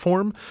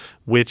platform,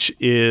 which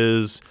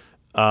is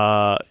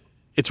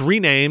it's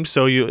renamed.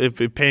 So if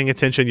you're paying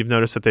attention, you've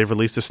noticed that they've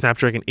released the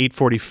Snapdragon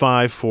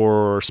 845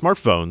 for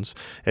smartphones,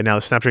 and now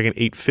the Snapdragon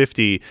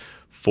 850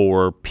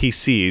 for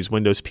PCs,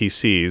 Windows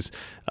PCs.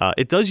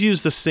 It does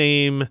use the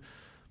same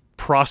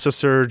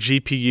processor,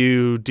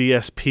 GPU,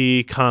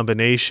 DSP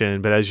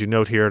combination, but as you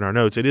note here in our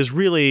notes, it is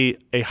really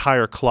a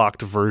higher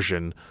clocked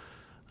version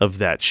of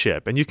that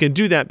chip. And you can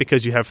do that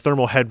because you have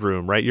thermal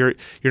headroom, right? You're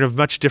in a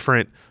much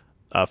different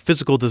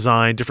physical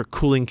design, different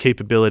cooling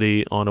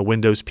capability on a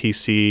Windows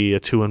PC, a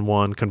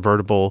 2-in-1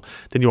 convertible,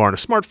 than you are on a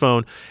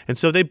smartphone. And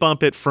so they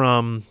bump it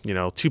from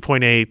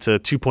 2.8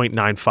 to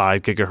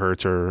 2.95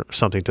 gigahertz or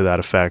something to that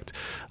effect.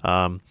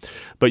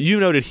 But you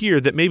noted here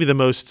that maybe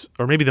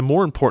the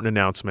more important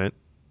announcement,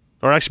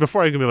 or actually,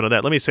 before I can move on to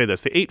that, let me say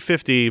this. The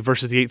 850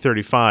 versus the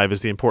 835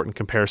 is the important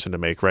comparison to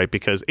make, right?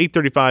 Because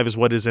 835 is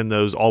what is in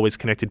those always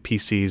connected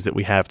PCs that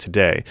we have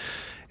today.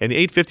 And the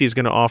 850 is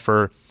going to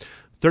offer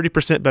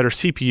 30% better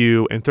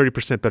CPU and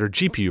 30% better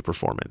GPU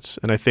performance.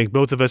 And I think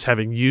both of us,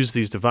 having used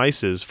these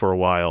devices for a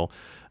while,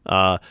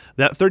 that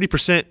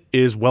 30%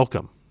 is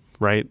welcome,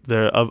 right?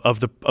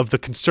 Of the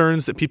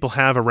concerns that people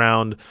have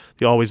around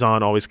the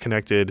always-on,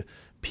 always-connected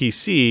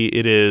PC,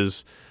 it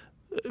is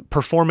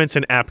performance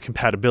and app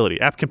compatibility.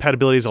 App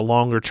compatibility is a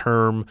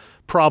longer-term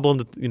problem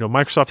that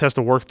Microsoft has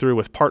to work through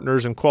with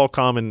partners and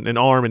Qualcomm and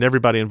ARM and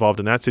everybody involved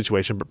in that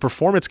situation. But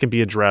performance can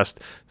be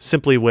addressed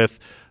simply with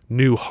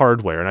new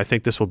hardware, and I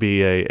think this will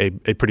be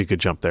a pretty good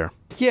jump there.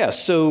 Yeah,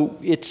 so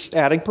it's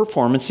adding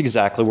performance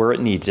exactly where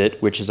it needs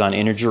it, which is on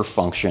integer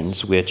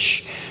functions,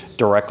 which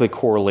directly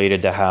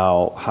correlated to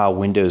how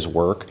Windows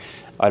work.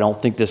 I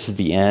don't think this is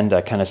the end.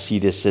 I kind of see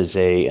this as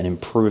an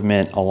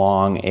improvement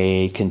along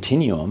a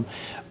continuum.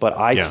 But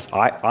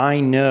I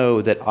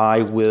know that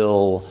I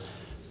will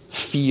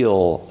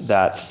feel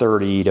that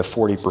 30 to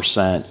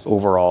 40%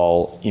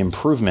 overall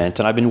improvement.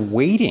 And I've been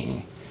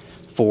waiting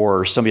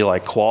for somebody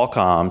like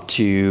Qualcomm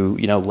to,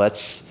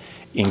 let's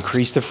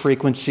increase the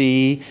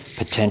frequency,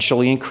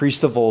 potentially increase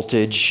the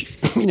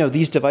voltage.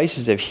 These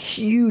devices have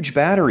huge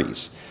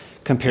batteries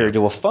compared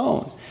to a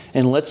phone.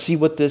 And let's see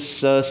what this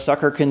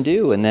sucker can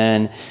do. And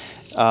then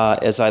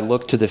as I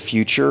look to the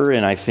future,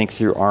 and I think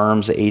through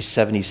ARM's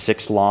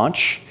A76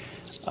 launch,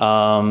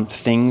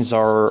 things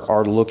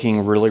are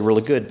looking really,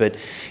 really good. But,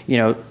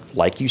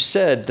 like you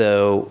said,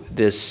 though,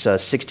 this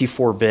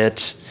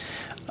 64-bit,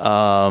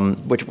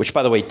 which,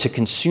 by the way, to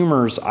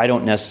consumers, I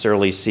don't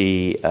necessarily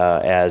see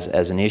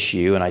as an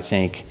issue. And I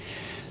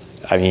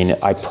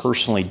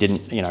personally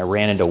didn't, I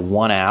ran into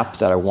one app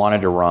that I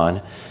wanted to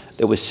run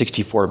that was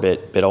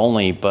 64-bit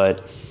only, but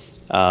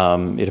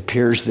it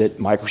appears that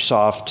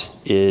Microsoft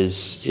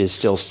is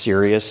still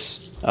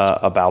serious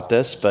about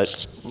this,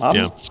 but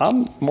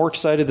I'm more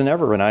excited than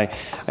ever, and I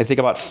think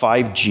about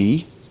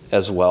 5G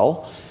as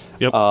well.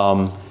 Yep.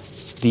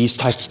 These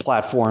types of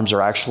platforms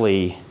are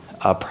actually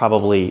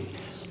probably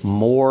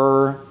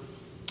more,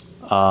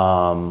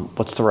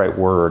 what's the right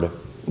word?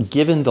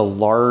 Given the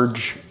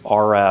large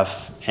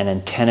RF and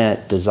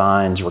antenna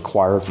designs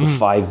required for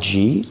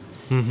 5G,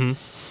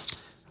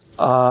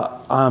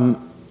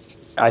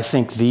 I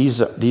think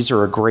these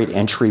are a great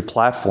entry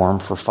platform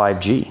for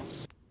 5G.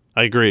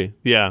 I agree.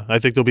 Yeah, I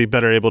think they'll be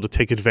better able to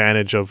take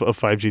advantage of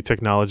 5G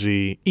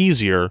technology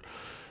easier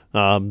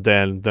than on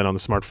the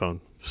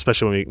smartphone,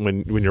 especially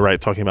when you're right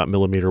talking about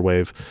millimeter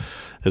wave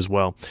as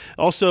well.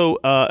 Also,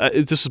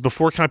 this is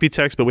before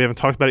Computex, but we haven't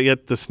talked about it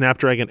yet. The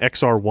Snapdragon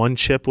XR1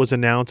 chip was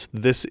announced.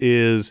 This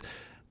is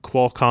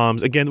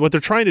Qualcomm's. Again, what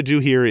they're trying to do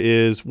here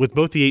is, with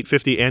both the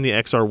 850 and the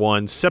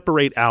XR1,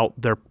 separate out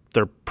their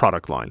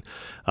product line.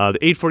 The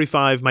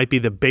 845 might be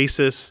the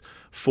basis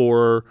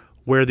for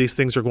where these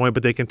things are going,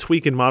 but they can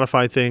tweak and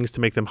modify things to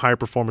make them higher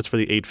performance for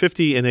the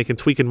 850, and they can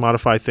tweak and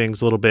modify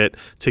things a little bit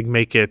to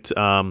make it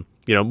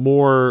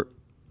more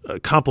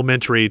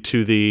complementary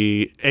to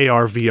the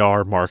AR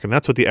VR mark, and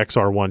that's what the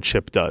XR1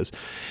 chip does.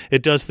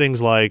 It does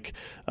things like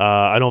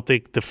I don't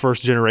think the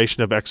first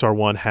generation of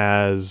XR1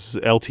 has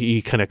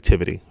LTE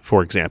connectivity,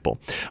 for example,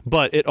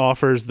 but it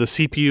offers the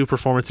CPU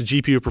performance, the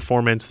GPU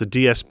performance, the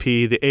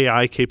DSP, the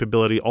AI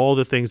capability, all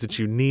the things that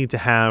you need to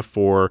have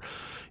for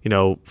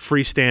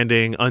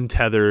freestanding,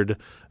 untethered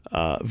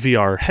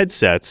VR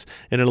headsets,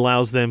 and it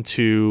allows them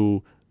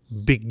to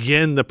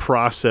begin the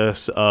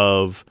process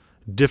of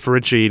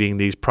differentiating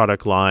these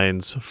product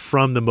lines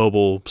from the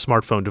mobile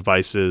smartphone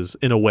devices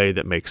in a way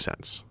that makes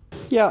sense.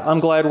 Yeah, I'm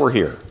glad we're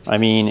here. I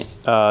mean,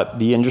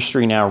 the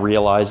industry now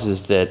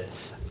realizes that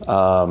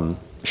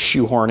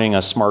shoehorning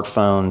a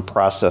smartphone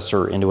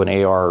processor into an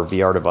AR or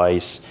VR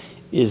device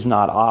is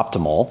not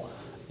optimal,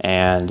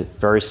 and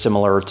very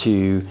similar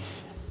to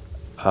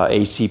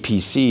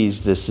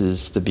ACPCs, this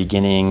is the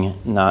beginning,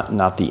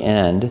 not the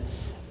end.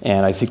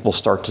 And I think we'll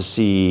start to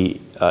see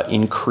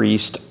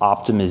increased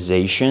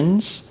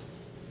optimizations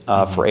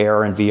for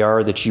AR and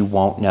VR that you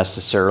won't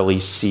necessarily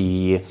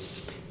see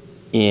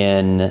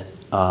in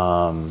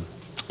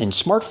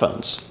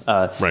smartphones.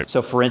 Right.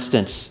 So, for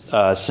instance,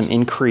 some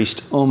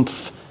increased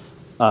oomph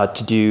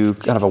to do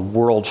kind of a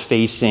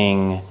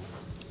world-facing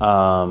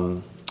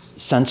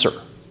sensor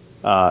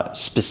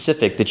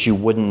specific that you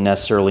wouldn't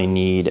necessarily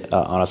need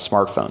on a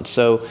smartphone.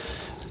 So,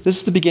 this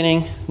is the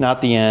beginning,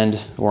 not the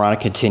end. We're on a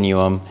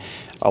continuum.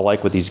 I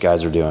like what these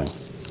guys are doing.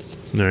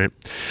 All right.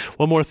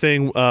 One more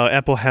thing.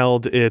 Apple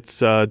held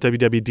its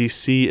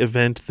WWDC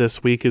event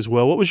this week as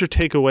well. What was your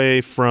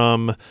takeaway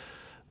from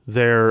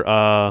their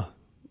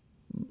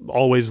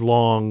always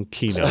long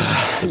keynote?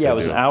 Yeah, it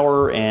was an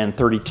hour and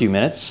 32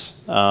 minutes.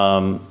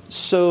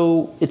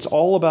 So it's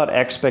all about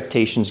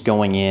expectations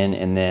going in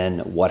and then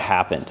what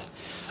happened.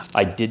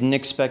 I didn't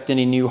expect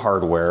any new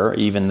hardware,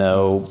 even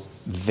though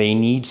they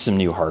need some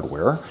new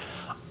hardware.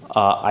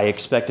 I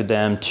expected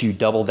them to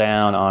double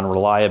down on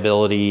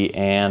reliability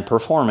and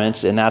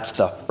performance, and that's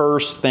the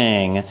first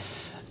thing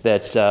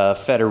that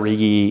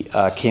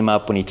Federighi came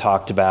up when he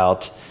talked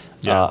about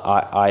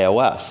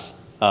iOS.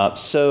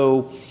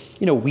 So,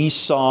 we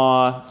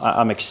saw,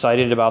 I'm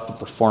excited about the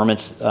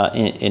performance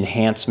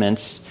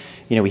enhancements.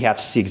 We have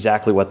to see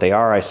exactly what they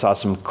are. I saw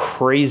some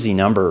crazy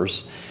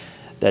numbers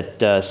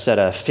that said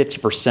a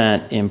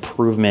 50%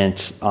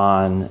 improvement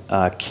on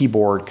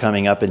keyboard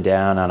coming up and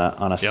down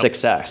on a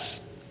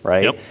 6S.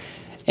 Right? Yep.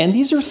 And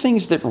these are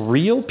things that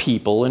real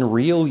people and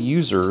real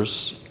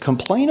users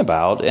complain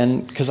about,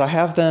 and because I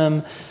have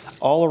them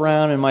all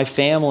around in my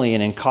family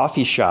and in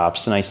coffee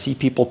shops, and I see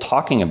people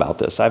talking about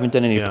this. I haven't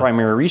done any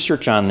primary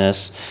research on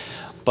this,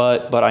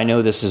 but I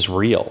know this is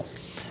real.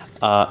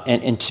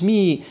 And to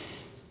me,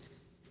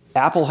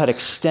 Apple had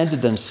extended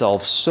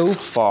themselves so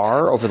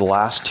far over the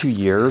last 2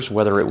 years,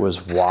 whether it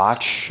was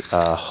Watch,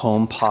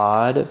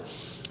 HomePod,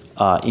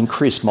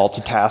 increased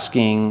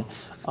multitasking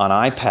on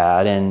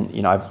iPad, and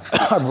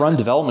I've run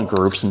development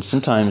groups, and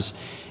sometimes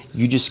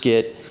you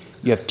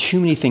have too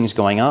many things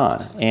going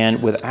on.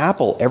 And with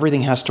Apple,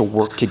 everything has to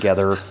work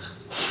together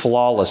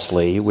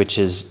flawlessly, which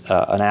is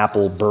an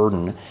Apple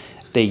burden.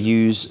 They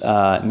use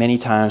many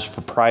times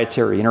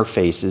proprietary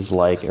interfaces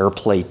like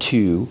AirPlay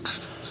 2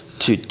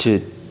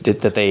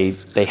 that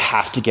they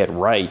have to get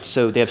right.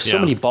 So they have so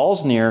many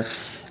balls in the air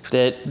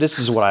that this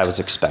is what I was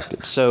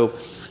expected. So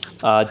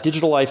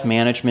digital life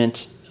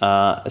management.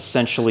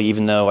 Essentially,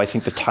 even though I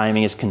think the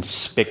timing is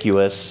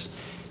conspicuous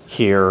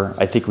here,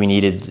 I think we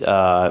needed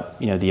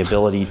the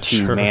ability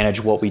to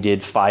manage what we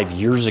did 5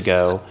 years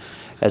ago,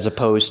 as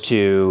opposed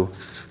to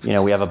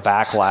we have a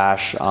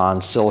backlash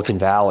on Silicon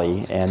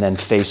Valley, and then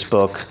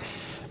Facebook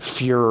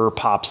furor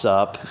pops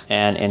up,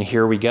 and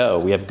here we go.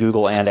 We have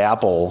Google and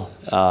Apple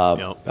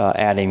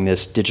adding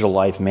this digital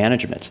life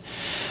management.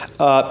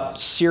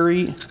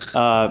 Siri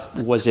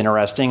was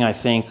interesting. I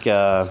think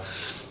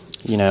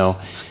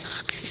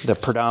the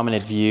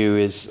predominant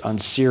view on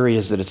Siri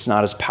is that it's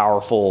not as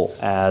powerful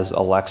as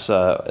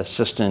Alexa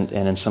Assistant,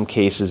 and in some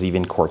cases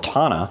even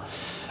Cortana.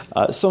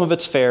 Some of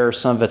it's fair,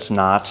 some of it's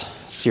not.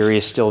 Siri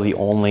is still the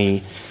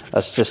only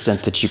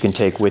assistant that you can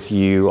take with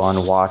you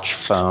on watch,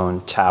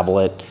 phone,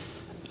 tablet,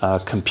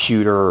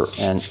 computer,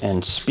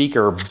 and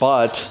speaker,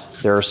 but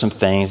there are some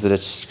things that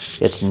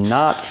it's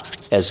not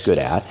as good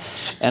at.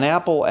 And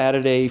Apple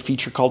added a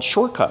feature called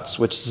Shortcuts,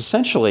 which is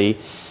essentially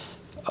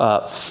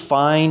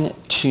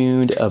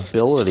fine-tuned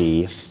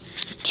ability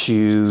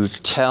to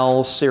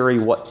tell Siri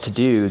what to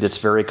do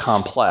that's very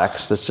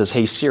complex, that says,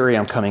 hey Siri,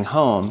 I'm coming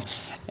home,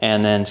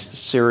 and then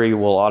Siri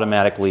will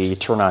automatically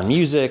turn on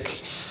music,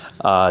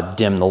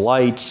 dim the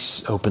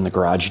lights, open the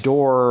garage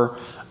door,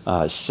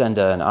 send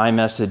an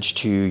iMessage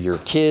to your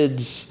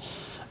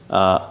kids,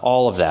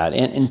 all of that.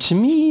 And to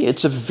me,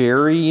 it's a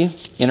very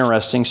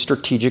interesting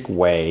strategic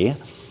way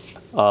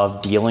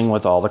of dealing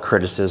with all the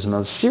criticism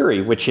of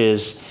Siri, which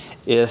is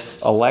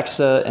if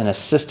Alexa and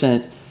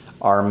Assistant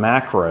are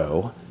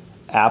macro,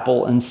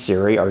 Apple and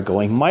Siri are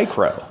going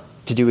micro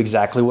to do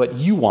exactly what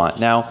you want.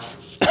 Now,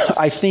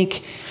 I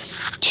think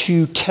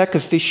to tech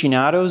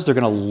aficionados, they're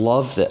going to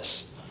love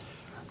this,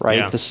 right?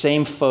 Yeah. The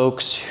same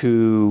folks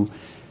who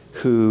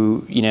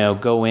who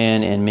go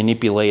in and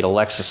manipulate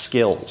Alexa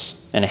skills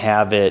and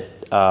have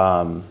it.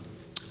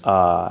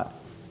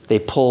 They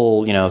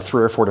pull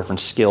 3 or 4 different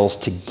skills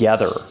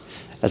together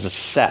as a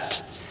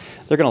set.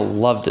 They're going to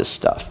love this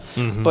stuff.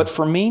 Mm-hmm. But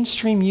for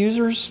mainstream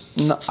users,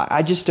 no,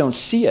 I just don't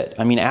see it.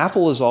 I mean,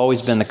 Apple has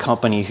always been the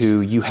company who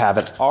you have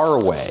it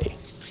our way,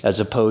 as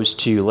opposed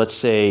to, let's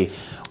say,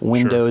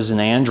 Windows and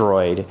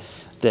Android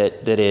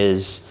that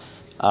is,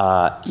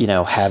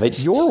 have it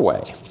your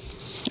way.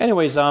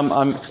 Anyways,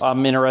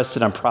 I'm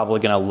interested. I'm probably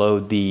going to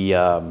load the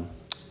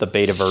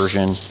beta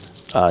version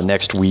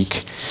next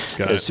week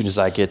as soon as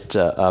I get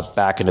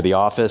back into the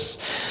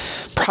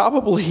office.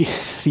 Probably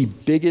the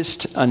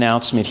biggest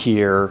announcement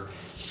here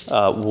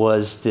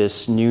was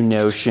this new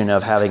notion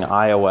of having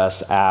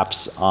iOS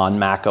apps on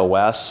Mac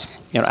OS.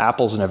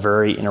 Apple's in a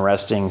very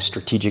interesting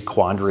strategic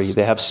quandary.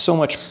 They have so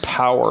much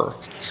power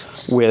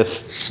with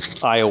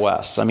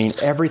iOS. I mean,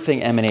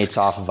 everything emanates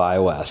off of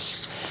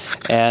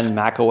iOS. And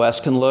Mac OS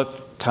can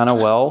look kind of,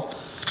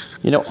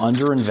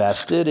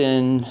 underinvested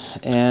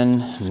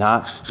and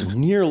not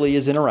nearly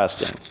as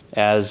interesting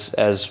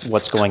as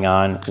what's going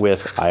on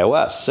with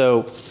iOS.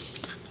 So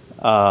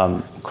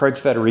Craig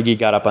Federighi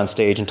got up on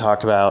stage and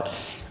talked about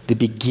the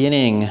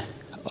beginning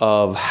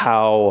of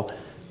how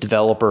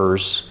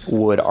developers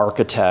would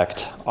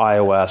architect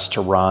iOS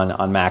to run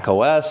on Mac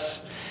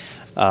OS.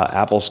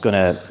 Apple's going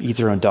to eat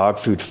their own dog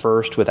food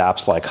first with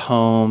apps like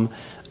Home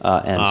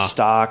and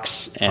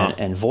Stocks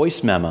and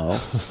Voice Memo.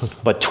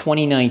 But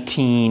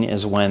 2019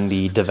 is when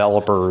the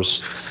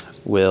developers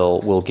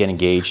will get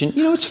engaged. And,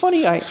 it's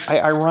funny, I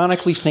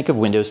ironically think of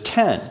Windows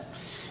 10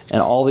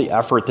 and all the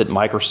effort that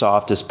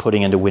Microsoft is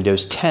putting into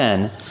Windows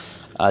 10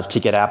 to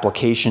get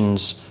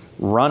applications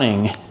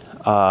running in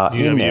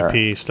there.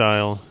 UWP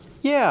style.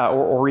 Yeah,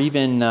 or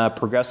even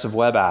progressive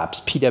web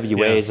apps,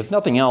 PWAs. Yeah. If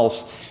nothing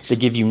else, they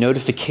give you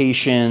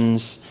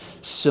notifications,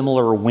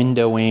 similar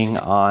windowing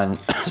on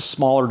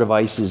smaller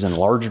devices and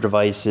larger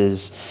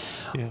devices.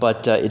 Yeah.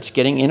 But it's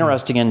getting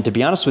interesting. And to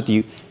be honest with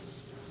you,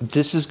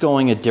 this is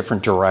going a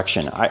different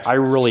direction. I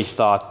really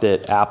thought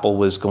that Apple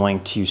was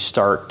going to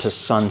start to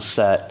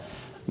sunset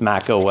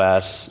Mac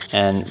OS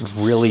and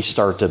really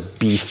start to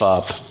beef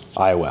up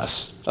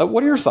iOS.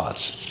 What are your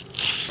thoughts?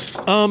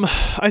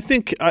 I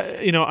think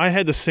I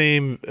had the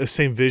same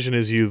vision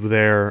as you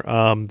there.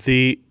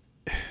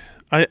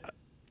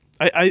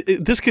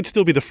 This could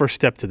still be the first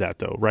step to that,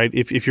 though, right?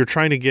 If you're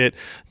trying to get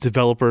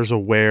developers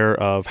aware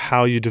of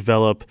how you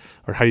develop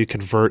or how you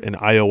convert an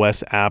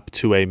iOS app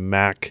to a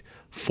Mac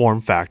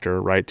form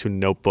factor, right, to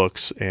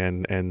notebooks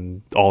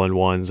and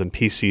all-in-ones and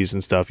PCs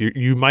and stuff,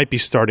 you might be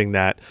starting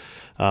that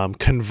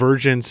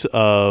convergence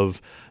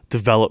of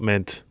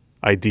development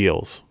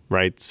ideals,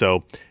 right?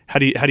 So how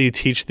do you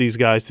teach these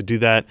guys to do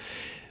that?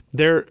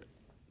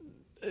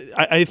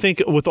 I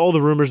think with all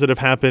the rumors that have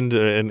happened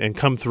and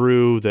come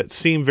through that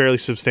seem fairly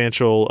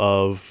substantial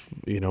of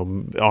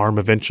ARM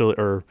eventually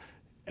or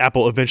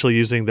Apple eventually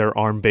using their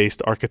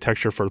ARM-based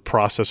architecture for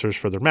processors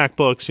for their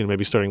MacBooks,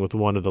 maybe starting with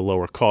one of the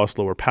lower cost,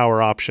 lower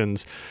power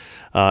options,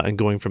 and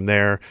going from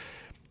there,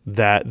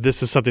 that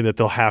this is something that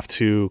they'll have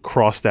to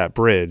cross that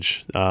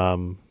bridge.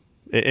 And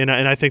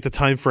I think the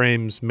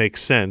timeframes make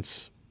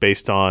sense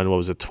based on,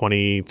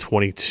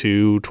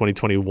 2022,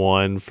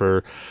 2021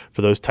 for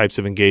those types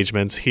of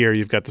engagements. Here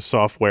you've got the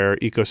software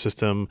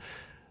ecosystem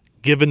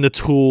given the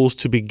tools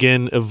to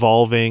begin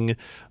evolving.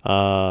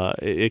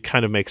 It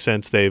kind of makes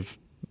sense.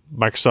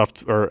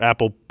 Microsoft or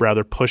Apple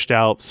rather pushed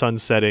out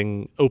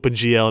sunsetting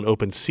OpenGL and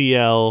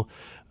OpenCL,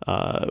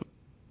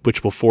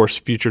 which will force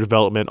future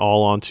development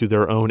all onto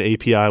their own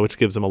API, which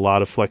gives them a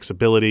lot of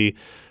flexibility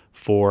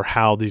for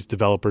how these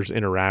developers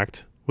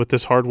interact with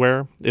this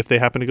hardware if they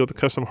happen to go the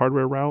custom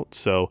hardware route.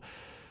 So,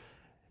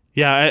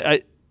 yeah,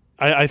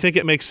 I think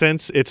it makes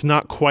sense. It's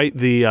not quite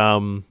the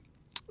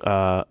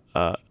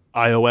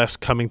iOS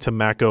coming to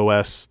Mac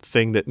OS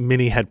thing that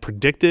many had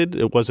predicted.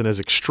 It wasn't as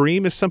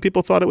extreme as some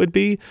people thought it would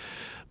be,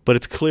 but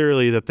it's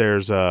clearly that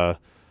there's going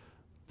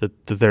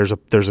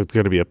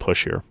to be a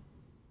push here.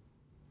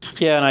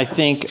 Yeah, and I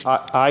think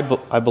I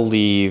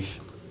believe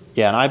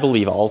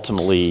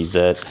ultimately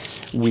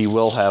that we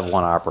will have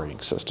one operating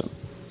system.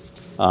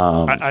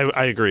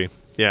 I agree.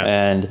 Yeah.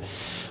 And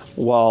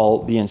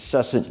while the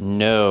incessant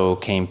no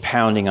came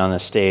pounding on the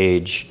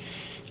stage,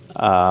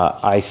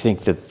 I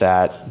think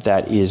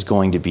that is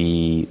going to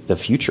be the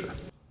future.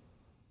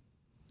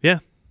 Yeah.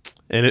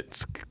 And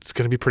it's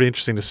going to be pretty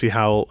interesting to see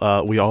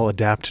how we all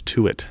adapt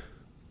to it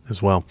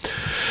as well.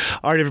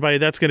 All right, everybody,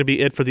 that's going to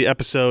be it for the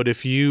episode.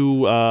 If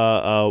you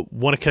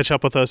want to catch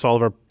up with us, all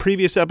of our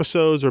previous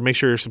episodes, or make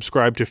sure you're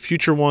subscribed to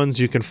future ones,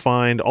 you can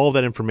find all of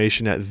that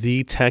information at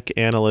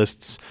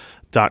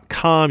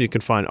thetechanalysts.com. You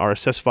can find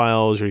RSS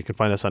files, or you can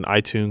find us on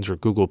iTunes or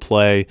Google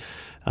Play.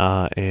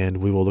 And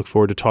we will look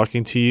forward to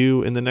talking to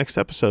you in the next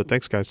episode.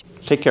 Thanks, guys.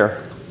 Take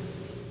care.